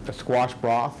squash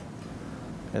broth,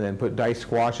 and then put diced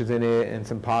squashes in it and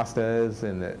some pastas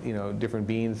and different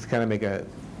beans. Kind of make a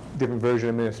different version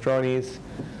of minestrones.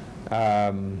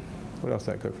 What else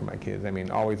do I cook for my kids? I mean,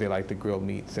 always they like the grilled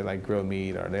meats. They like grilled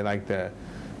meat, or they like they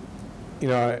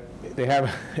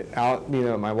have out.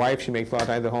 My wife, she makes a lot of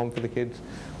times at home for the kids.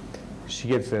 She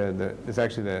gets it's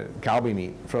actually the Calbee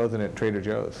meat frozen at Trader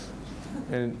Joe's,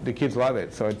 and the kids love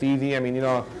it. So it's easy. I mean,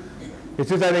 it's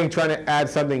just, I think, trying to add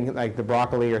something like the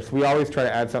broccoli, or we always try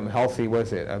to add something healthy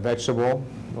with it, a vegetable,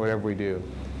 whatever we do.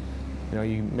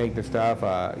 You make the stuff.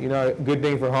 A good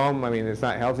thing for home. I mean, it's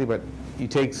not healthy, but you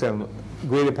take some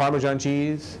grated Parmesan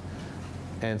cheese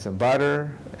and some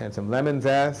butter and some lemon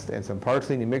zest and some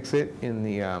parsley, and you mix it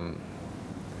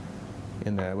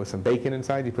with some bacon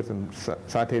inside. You put some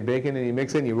sauteed bacon and you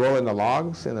mix it and you roll it in the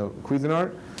logs in the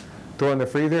Cuisinart, throw it in the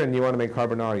freezer, and you want to make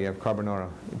carbonara. You have carbonara.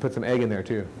 You put some egg in there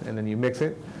too, and then you mix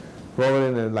it, roll it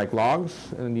into like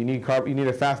logs, and you need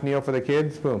a fast meal for the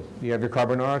kids. Boom, you have your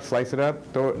carbonara. Slice it up,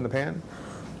 throw it in the pan.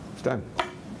 It's done.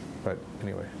 But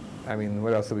anyway. I mean,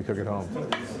 what else do we cook at home?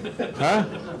 Huh?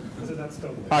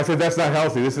 I said that's not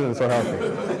healthy. This isn't so healthy.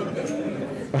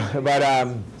 But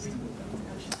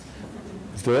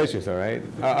it's delicious, all right.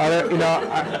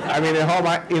 I mean, at home,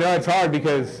 it's hard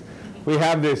because we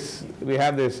have this.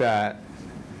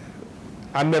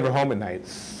 I'm never home at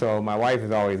nights, so my wife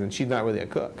is always, and she's not really a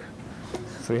cook.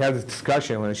 So we have this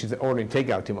discussion when she's ordering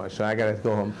takeout too much. So I got to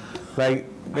go home. Like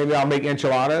maybe I'll make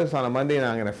enchiladas on a Monday, and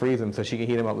I'm going to freeze them so she can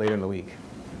heat them up later in the week.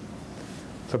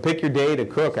 So pick your day to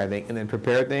cook, I think, and then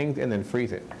prepare things, and then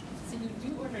freeze it. So you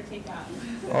do order takeout?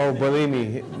 Oh, believe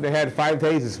me, they had 5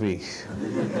 days this week.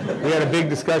 We had a big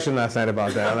discussion last night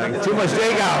about that. Like, too much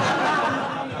takeout.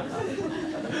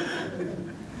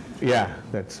 Yeah,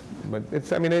 but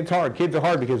it's hard. Kids are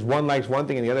hard because one likes one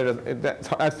thing and the other doesn't.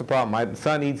 That's the problem. My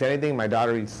son eats anything. My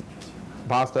daughter eats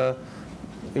pasta.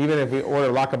 Even if we order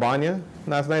la cabana,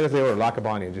 last night if they ordered la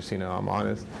cabana, just I'm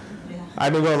honest. Yeah.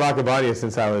 I've been going to la cabana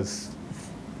since I was.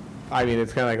 I mean,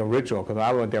 it's kind of like a ritual because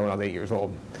I went there when I was 8 years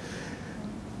old.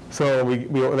 So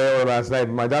they ordered last night.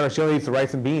 My daughter, she only eats the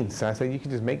rice and beans. So I said, you can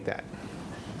just make that.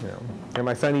 And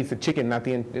my son eats the chicken, not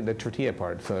the tortilla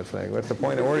part. So it's like, what's the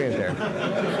point of ordering it there?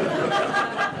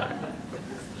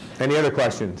 Any other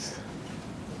questions?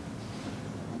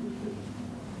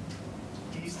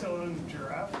 Do you still own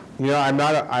Giraffe?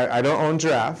 I don't own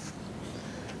Giraffe,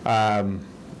 but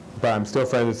I'm still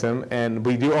friends with him. And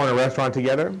we do own a restaurant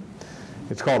together.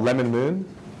 It's called Lemon Moon,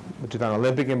 which is on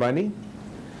Olympic and Bundy.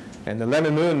 And the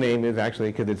Lemon Moon name is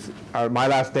actually because my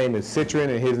last name is Citrin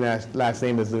and his last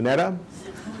name is Lunetta.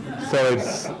 So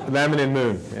it's Lemon and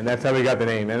Moon, and that's how we got the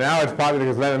name. And now it's popular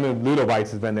because Lemon Moon, Ludo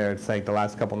Bites has been there. It's like the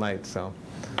last couple nights. So,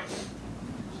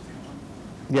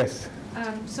 yes.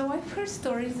 So I've heard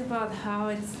stories about how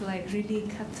it's like really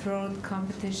cutthroat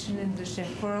competition in the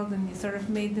chef world, and you sort of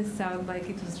made this sound like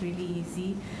it was really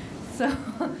easy. So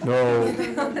no.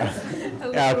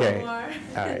 Okay. More.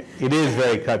 All right. It is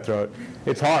very cutthroat.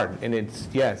 It's hard, and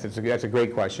that's a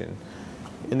great question.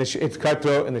 It's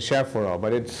cutthroat in the chef world,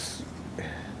 but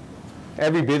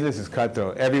every business is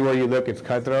cutthroat. Everywhere you look, it's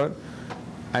cutthroat.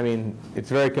 I mean, it's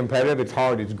very competitive. It's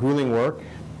hard. It's grueling work.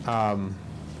 And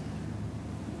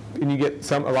you get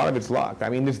a lot of it's luck. I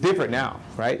mean, it's different now,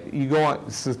 right? You go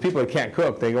on, since people that can't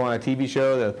cook, they go on a TV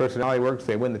show, the personality works,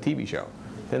 they win the TV show.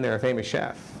 Then they're a famous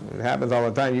chef. It happens all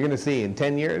the time. You're going to see in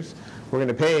 10 years, we're going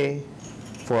to pay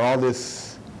for all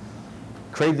this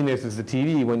craziness as the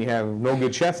TV when you have no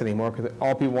good chefs anymore, because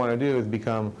all people want to do is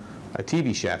become a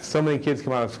TV chef. So many kids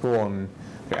come out of school and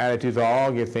their attitudes are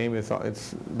all get famous.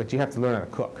 But you have to learn how to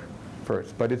cook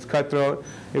first. But it's cutthroat.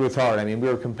 It was hard. I mean, we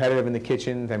were competitive in the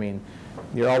kitchens. I mean,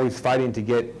 you're always fighting to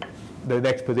get the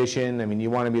next position. I mean, you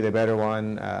want to be the better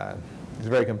one. It's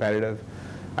very competitive.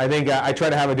 I think I try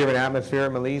to have a different atmosphere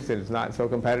at Melisse that it's not so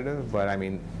competitive, but I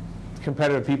mean,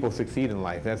 competitive people succeed in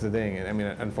life. That's the thing. And I mean,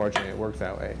 unfortunately, it works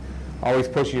that way. Always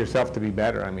pushing yourself to be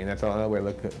better. I mean, that's another way to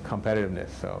look at competitiveness.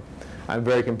 So I'm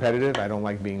very competitive. I don't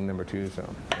like being number 2, so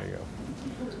there you go.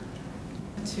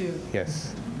 2.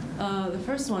 Yes. The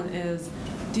first one is,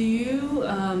 do you,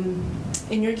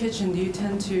 in your kitchen, do you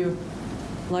tend to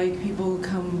like people who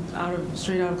come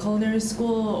straight out of culinary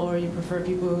school, or you prefer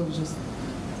people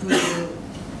who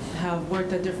have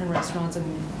worked at different restaurants and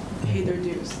paid their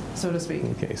dues, so to speak?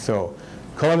 Okay, so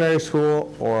culinary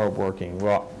school or working?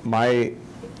 Well,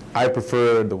 I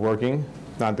prefer the working,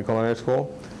 not the culinary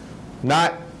school.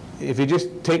 If you just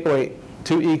take away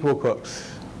 2 equal cooks,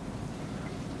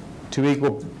 2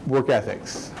 equal work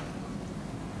ethics,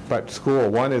 but school,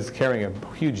 one is carrying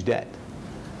a huge debt.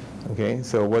 Okay,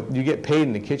 so what you get paid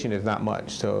in the kitchen is not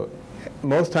much. So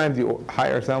most times you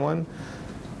hire someone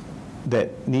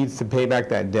that needs to pay back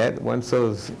that debt. Once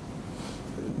those,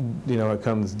 it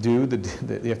comes due,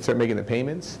 you have to start making the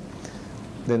payments.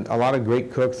 Then a lot of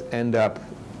great cooks end up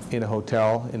in a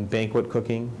hotel in banquet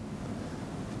cooking.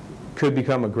 Could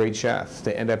become a great chef.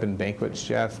 They end up in banquet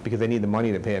chefs because they need the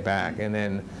money to pay it back. And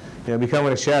then,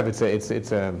 becoming a chef, I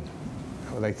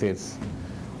would like to say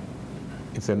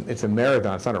it's a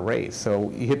marathon. It's not a race. So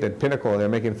you hit the pinnacle. They're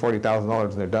making $40,000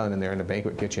 and they're done, and they're in the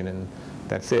banquet kitchen, and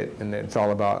that's it. And it's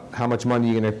all about how much money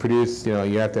you're going to produce. You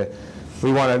have to.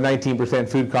 We want a 19%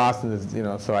 food cost,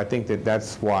 and so I think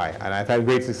that's why. And I've had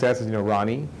great successes.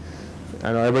 Ronnie.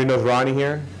 I know everybody knows Ronnie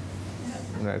here.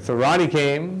 Right, so Ronnie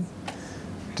came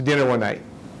to dinner one night.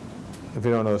 If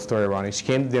you don't know the story of Ronnie, she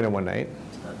came to dinner one night.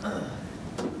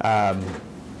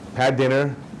 Had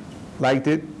dinner, liked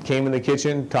it, came in the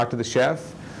kitchen, talked to the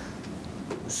chef,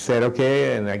 said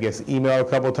okay, and I guess emailed a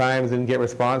couple times, didn't get a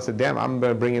response, said, damn, I'm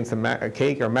going to bring in some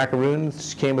cake or macaroons.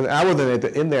 She came I wasn't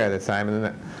in there at the time, and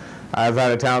then I was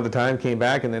out of town at the time, came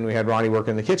back, and then we had Ronnie work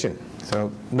in the kitchen.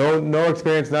 So no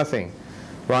experience, nothing.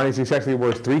 Ronnie successfully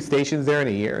worked 3 stations there in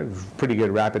a year. It was pretty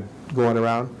good, rapid going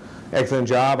around. Excellent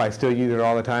job. I still use it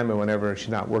all the time, and whenever she's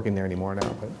not working there anymore now.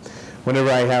 But whenever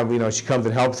I have, she comes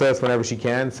and helps us whenever she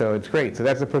can, so it's great. So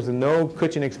that's a person, no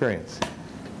kitchen experience,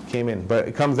 came in. But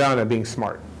it comes down to being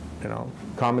smart,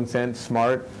 common sense,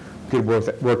 smart, good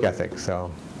work ethic. So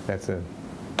that's there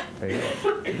you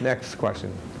go. Next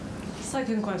question.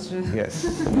 Second question. Yes.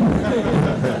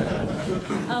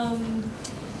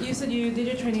 You said you did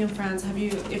your training in France.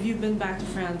 If you've been back to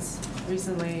France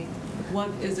recently, what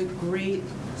is a great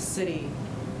city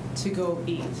to go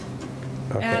eat?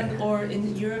 Okay. Or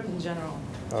in Europe in general?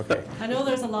 Okay. I know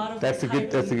there's a lot of That's a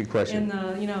good question.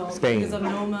 In Spain. because of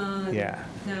Noma. Yeah.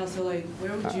 Now, so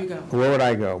where would you go? Where would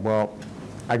I go? Well,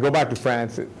 I go back to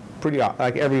France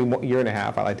like every year and a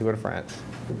half. I like to go to France.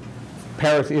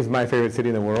 Paris is my favorite city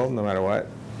in the world, no matter what.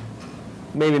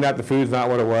 Maybe not the food's not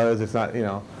what it was. It's not,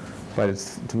 but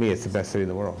to me, it's the best city in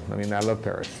the world. I mean, I love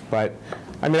Paris. But,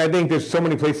 I think there's so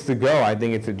many places to go. I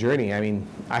think it's a journey.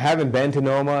 I haven't been to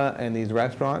Noma and these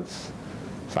restaurants,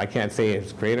 so I can't say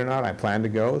it's great or not. I plan to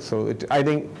go. So I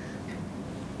think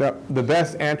the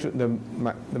best answer,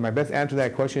 my best answer to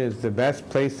that question is the best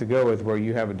place to go is where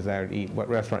you have a desire to eat. What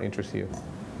restaurant interests you?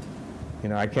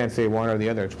 I can't say one or the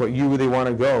other. It's what you really want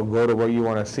to go to where you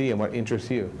want to see and what interests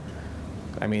you.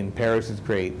 Paris is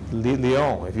great.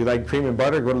 Lyon, if you like cream and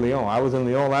butter, go to Lyon. I was in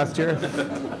Lyon last year.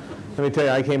 Let me tell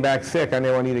you, I came back sick. I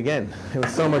didn't want to eat again. It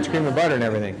was so much cream and butter and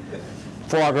everything.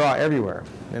 Foie gras everywhere.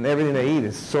 And everything they eat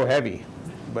is so heavy.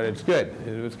 But it's good.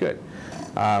 It was good.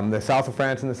 The south of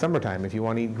France in the summertime, if you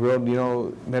want to eat grilled,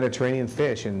 Mediterranean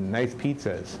fish and nice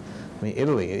pizzas.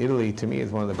 Italy to me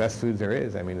is one of the best foods there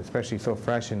is. Especially so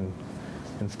fresh in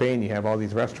Spain. You have all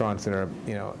these restaurants that are,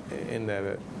 in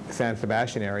the San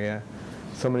Sebastian area.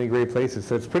 So many great places.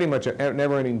 So it's pretty much a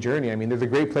never-ending journey. There's a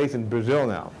great place in Brazil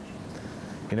now.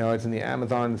 It's in the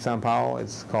Amazon, Sao Paulo.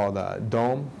 It's called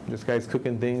Dome. This guy's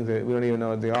cooking things that we don't even know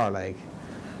what they are,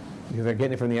 because they're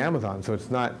getting it from the Amazon. So it's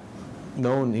not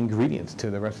known ingredients to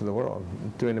the rest of the world.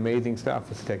 Doing amazing stuff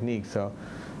with techniques. So,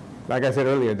 like I said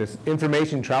earlier, this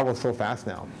information travels so fast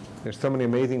now. There's so many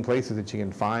amazing places that you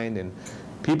can find, and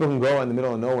people can go in the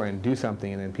middle of nowhere and do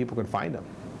something, and then people can find them,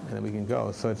 and then we can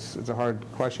go. So it's a hard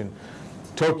question.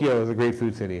 Tokyo is a great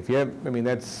food city. If you have,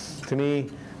 that's, to me,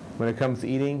 when it comes to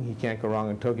eating, you can't go wrong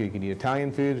in Tokyo. You can eat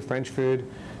Italian food, French food,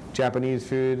 Japanese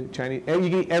food, Chinese. You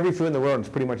can eat every food in the world, and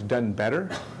it's pretty much done better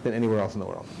than anywhere else in the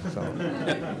world. So,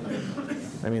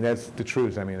 that's the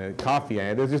truth. Coffee.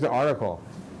 There's just an article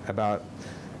about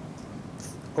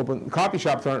open, coffee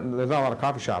shops aren't, there's not a lot of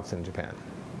coffee shops in Japan.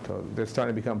 So they're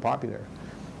starting to become popular.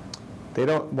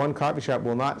 One coffee shop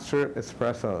will not serve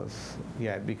espressos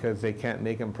yet because they can't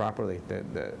make them properly,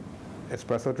 the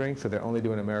espresso drinks, so they're only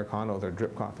doing Americanos or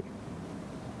drip coffee.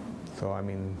 So, I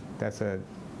mean, to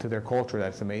their culture,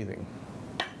 that's amazing.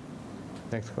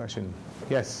 Next question.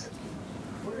 Yes?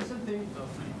 What are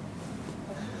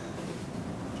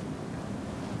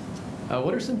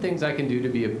some things I can do to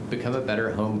become a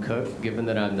better home cook, given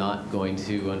that I'm not going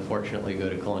to, unfortunately, go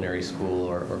to culinary school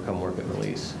or come work at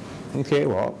Melisse? Okay,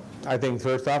 well, I think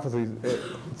first off,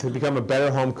 to become a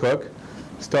better home cook,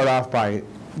 start off by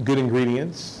good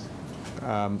ingredients,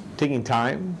 taking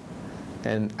time,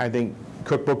 and I think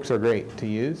cookbooks are great to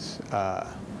use.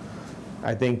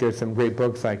 I think there's some great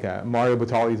books like Mario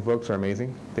Batali's books are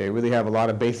amazing. They really have a lot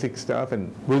of basic stuff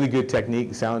and really good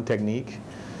technique, sound technique.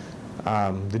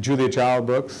 The Julia Child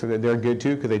books, they're good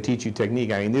too because they teach you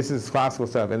technique. I mean, this is classical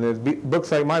stuff. And there's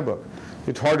books like my book.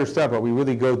 It's harder stuff, but we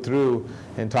really go through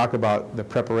and talk about the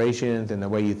preparations and the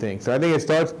way you think. So I think it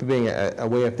starts with being a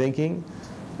way of thinking,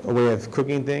 a way of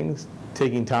cooking things,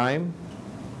 taking time,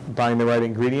 buying the right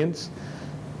ingredients.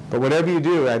 But whatever you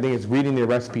do, I think it's reading the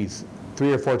recipes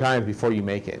 3 or 4 times before you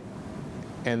make it.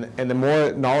 And the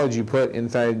more knowledge you put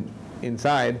inside,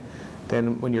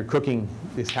 then when you're cooking,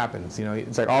 this happens. You know,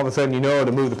 it's like all of a sudden you know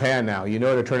to move the pan now. You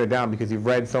know to turn it down because you've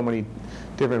read so many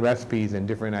different recipes and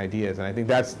different ideas. And I think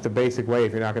that's the basic way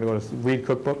if you're not going to go to read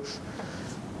cookbooks,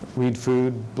 read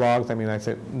food blogs. I mean, I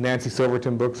said Nancy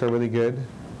Silverton books are really good.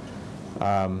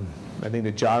 I think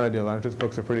the Jara de Lantis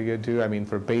books are pretty good too. I mean,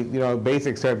 for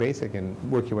basic, start basic and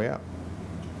work your way up.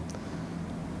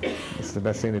 It's the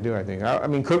best thing to do, I think. I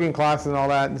mean, cooking classes and all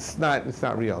that, it's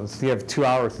not real. You have 2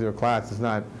 hours to do a class.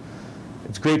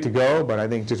 It's great to go, but I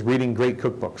think just reading great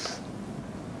cookbooks.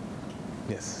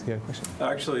 Yes, you had a question?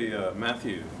 Actually,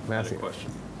 Matthew had a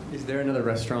question. Is there another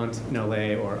restaurant in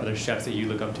LA or other chefs that you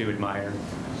look up to, admire,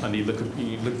 and you look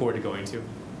forward to going to?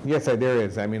 Yes, there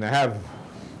is. I mean, I had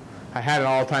an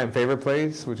all-time favorite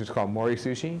place, which is called Mori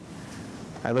Sushi.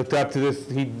 I looked up to this.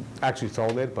 He actually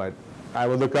sold it, but I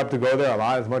would look up to go there a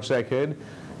lot, as much as I could,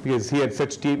 because he had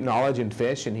such deep knowledge in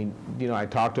fish, and I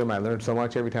talked to him. I learned so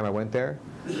much every time I went there.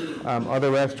 Other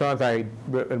restaurants I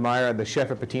admire, the chef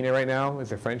at Patina right now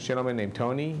is a French gentleman named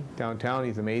Tony downtown.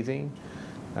 He's amazing.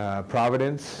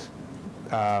 Providence.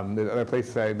 There's other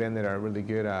places I've been that are really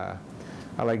good. I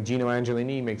like Gino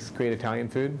Angelini. He makes great Italian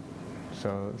food.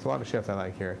 So there's a lot of chefs I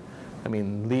like here. I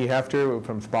mean, Lee Hefter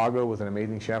from Spago was an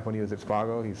amazing chef when he was at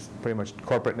Spago. He's pretty much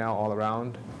corporate now all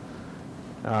around.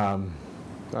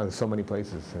 There's so many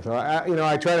places. So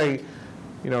I try to,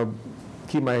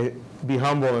 be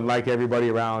humble and like everybody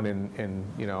around and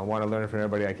want to learn from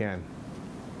everybody I can.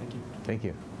 Thank you. Thank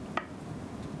you.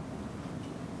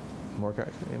 More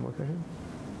questions? Any more questions?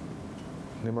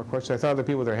 Any more questions? I saw other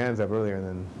people with their hands up earlier and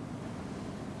then.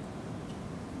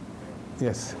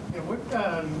 Yes. Yeah, what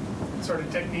sort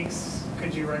of techniques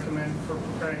could you recommend for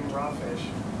preparing raw fish?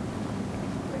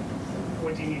 Like,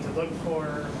 what do you need to look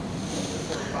for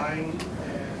buying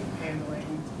and handling?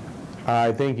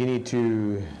 I think you need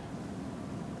to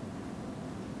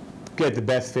get the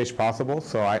best fish possible.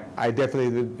 So I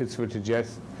definitely would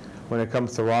suggest when it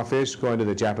comes to raw fish, going to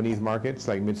the Japanese markets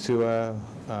like Mitsuya.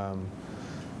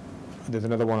 There's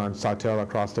another one on Sawtell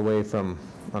across the way from,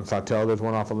 on Sawtell, there's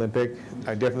one off Olympic.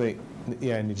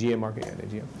 Nijiya market,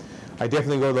 Nijiya. I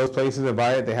definitely go to those places and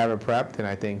buy it. They have it prepped, and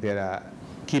I think that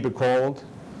keep it cold.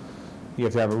 You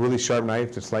have to have a really sharp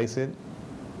knife to slice it.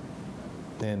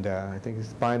 And I think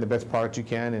it's buying the best product you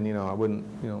can, and I wouldn't,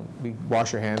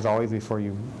 wash your hands always before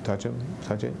you touch it.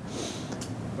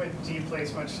 But do you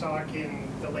place much stock in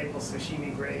the label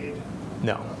sashimi grade?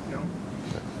 No. No?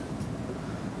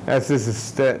 That's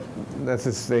just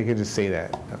they could just say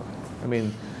that. No. I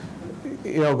mean,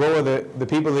 go with the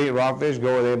people that eat raw fish,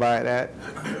 go where they buy it at.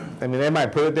 I mean, they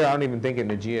might put it there. I don't even think in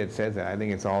Nijiya it says that. I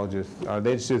think it's all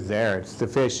it's just there. It's the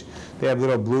fish. They have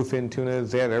little bluefin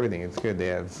tunas. They have everything. It's good. They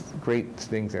have great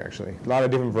things there, actually. A lot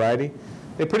of different variety.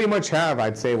 They pretty much have,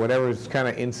 I'd say, whatever's kind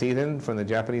of in season from the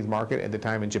Japanese market at the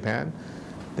time in Japan.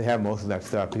 They have most of that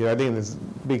stuff. Because I think there's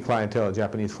big clientele,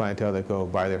 Japanese clientele, that go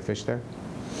buy their fish there.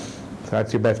 So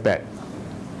that's your best bet.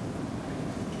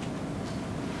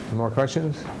 More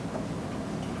questions?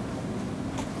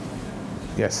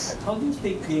 Yes. How do you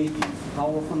stay creative? How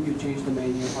often do you change the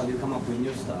menu? How do you come up with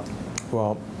new stuff?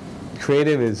 Well,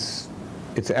 creative it's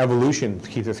evolution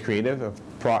keeps us creative,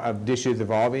 of dishes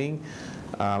evolving.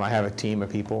 I have a team of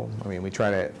people. I mean, we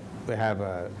have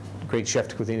a great chef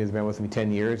de cuisine who's been with me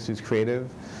 10 years who's creative.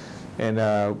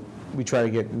 And we try to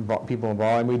get people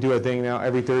involved. And we do a thing now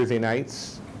every Thursday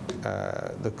nights.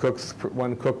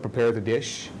 one cook prepares a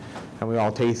dish, and we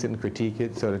all taste it and critique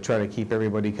it, so to try to keep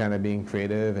everybody kind of being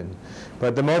creative.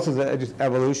 But the most is just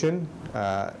evolution.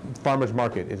 Farmers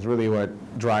market is really what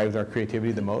drives our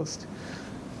creativity the most.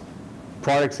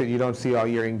 Products that you don't see all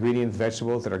year, ingredients,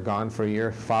 vegetables that are gone for a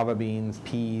year, fava beans,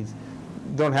 peas,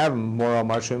 don't have them, morel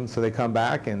mushrooms, so they come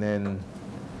back, and then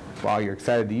while you're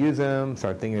excited to use them,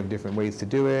 start thinking of different ways to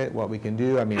do it, what we can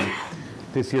do. I mean,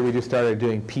 this year we just started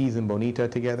doing peas and bonita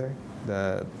together,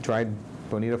 the dried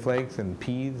bonita flakes and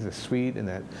peas, the sweet and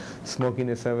that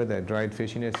smokiness of it, that dried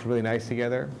fishiness, really nice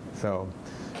together. So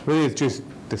really it's just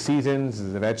the seasons,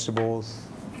 the vegetables,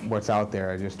 what's out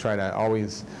there. I just try to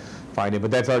always find it.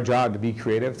 But that's our job, to be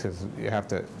creative, because you have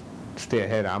to stay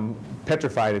ahead. I'm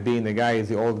petrified of being the guy, he's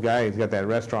the old guy, he's got that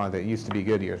restaurant that used to be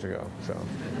good years ago. So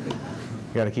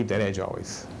you got to keep that edge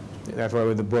always. That's why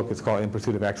the book is called In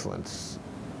Pursuit of Excellence,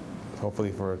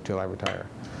 hopefully till I retire.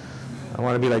 I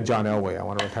want to be like John Elway. I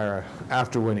want to retire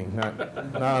after winning, not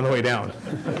on the way down.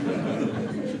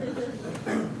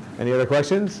 Any other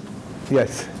questions?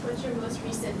 Yes? What's your most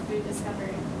recent food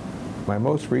discovery? My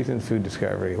most recent food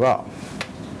discovery. Well,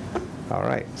 all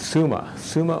right, Suma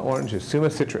oranges, Suma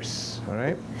citrus, all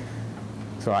right?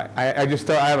 So I just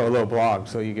thought, I have a little blog,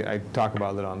 so I talk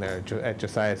about it on there at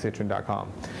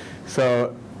josiahcitrin.com.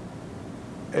 So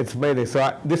it's amazing.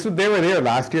 So they were there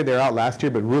last year, they were out last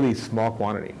year, but really small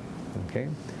quantity, okay?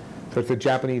 So it's a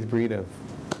Japanese breed of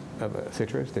a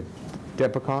citrus, the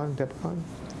Depicon.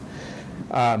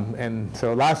 And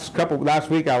so last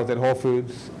week I was at Whole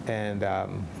Foods, and I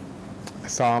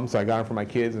saw them, so I got them for my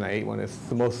kids, and I ate one. It's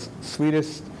the most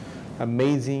sweetest,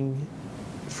 amazing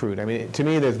fruit. I mean, to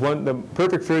me, the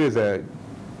perfect fruit is a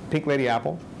pink lady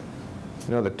apple.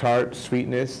 You know, the tart,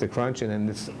 sweetness, the crunch, and then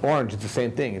this orange, it's the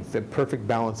same thing. It's the perfect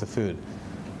balance of food,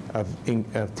 of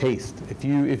taste. If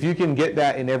you can get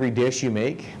that in every dish you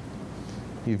make,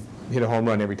 you've hit a home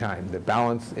run every time. The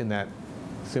balance in that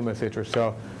Suma citrus.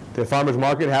 So the farmer's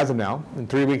market has them now. In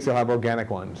 3 weeks, they'll have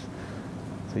organic ones.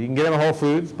 So you can get them at Whole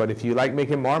Foods, but if you like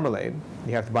making marmalade,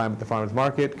 you have to buy them at the farmer's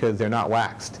market because they're not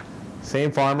waxed. Same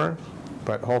farmer,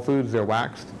 but Whole Foods, they're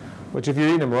waxed, which if you're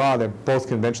eating them raw, they're both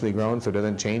conventionally grown, so it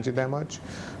doesn't change it that much.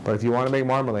 But if you want to make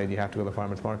marmalade, you have to go to the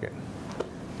farmer's market.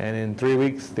 And in 3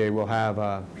 weeks, they will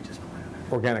have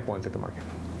organic ones at the market.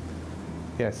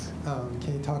 Yes?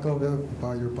 Can you talk a little bit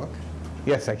about your book?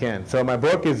 Yes, I can. So my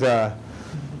book is,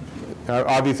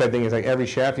 obvious, I think, is like every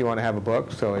chef, you want to have a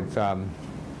book. So it's,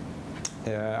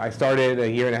 I started a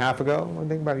year and a half ago, I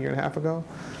think about a year and a half ago.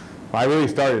 Well, I really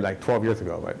started like 12 years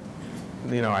ago, but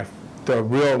you know, the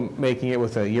real making it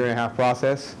was a year and a half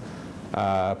process.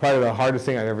 Probably the hardest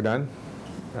thing I've ever done.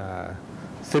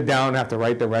 Sit down and have to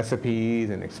write the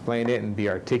recipes and explain it and be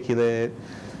articulate.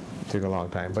 It took a long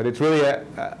time, but it's really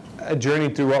a journey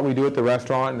through what we do at the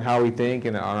restaurant and how we think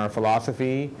and on our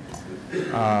philosophy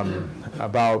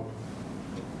about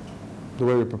the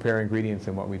way we prepare ingredients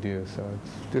and what we do. So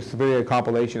it's just really a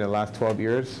compilation of the last 12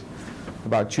 years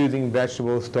about choosing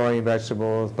vegetables, storing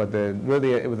vegetables, but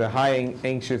really it was a high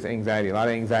anxious anxiety, a lot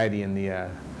of anxiety in the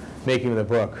making of the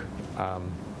book.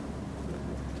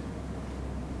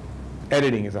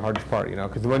 Editing is the hardest part, you know,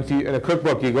 because once in a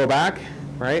cookbook you go back,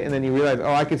 right, and then you realize,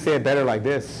 oh, I could say it better like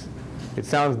this. It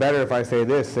sounds better if I say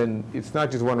this, and it's not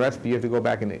just one recipe. You have to go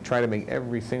back and try to make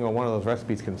every single one of those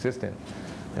recipes consistent.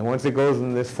 And once it goes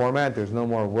in this format, there's no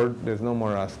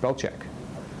more spell check.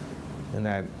 And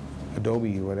that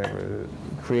Adobe, whatever,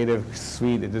 Creative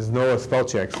Suite, there's no spell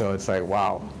check, so it's like,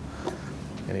 wow.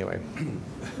 Anyway.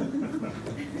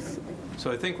 So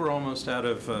I think we're almost out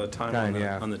of time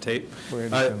on the tape.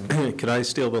 Could I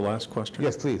steal the last question?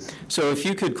 Yes, please. So if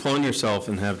you could clone yourself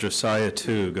and have Josiah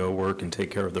too go work and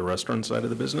take care of the restaurant side of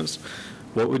the business,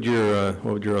 what would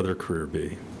your other career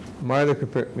be? My other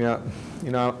career, yeah,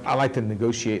 you know, I like to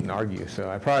negotiate and argue,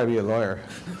 so I'd probably be a lawyer.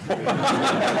 It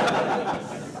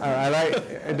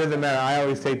doesn't matter. I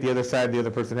always take the other side the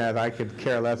other person has. I could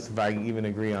care less if I even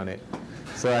agree on it.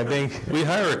 So I think we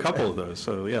hire a couple of those.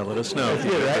 So yeah, let us know. That's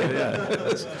you, right? Yeah.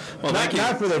 Well, not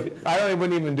for the. I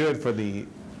wouldn't even do it for the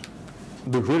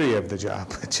lucrativity of the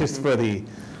job. Just for the.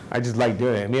 I just like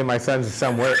doing it. Me and my son's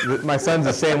my son's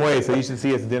the same way. So you should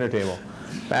see us at the dinner table,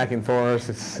 back and forth.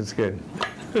 It's good.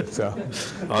 So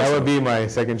awesome. That would be my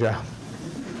second job.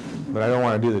 But I don't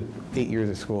want to do the 8 years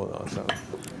of school though. So.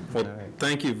 Well,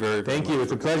 thank you very much. Thank you.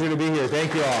 It's a pleasure to be here.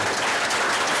 Thank you all.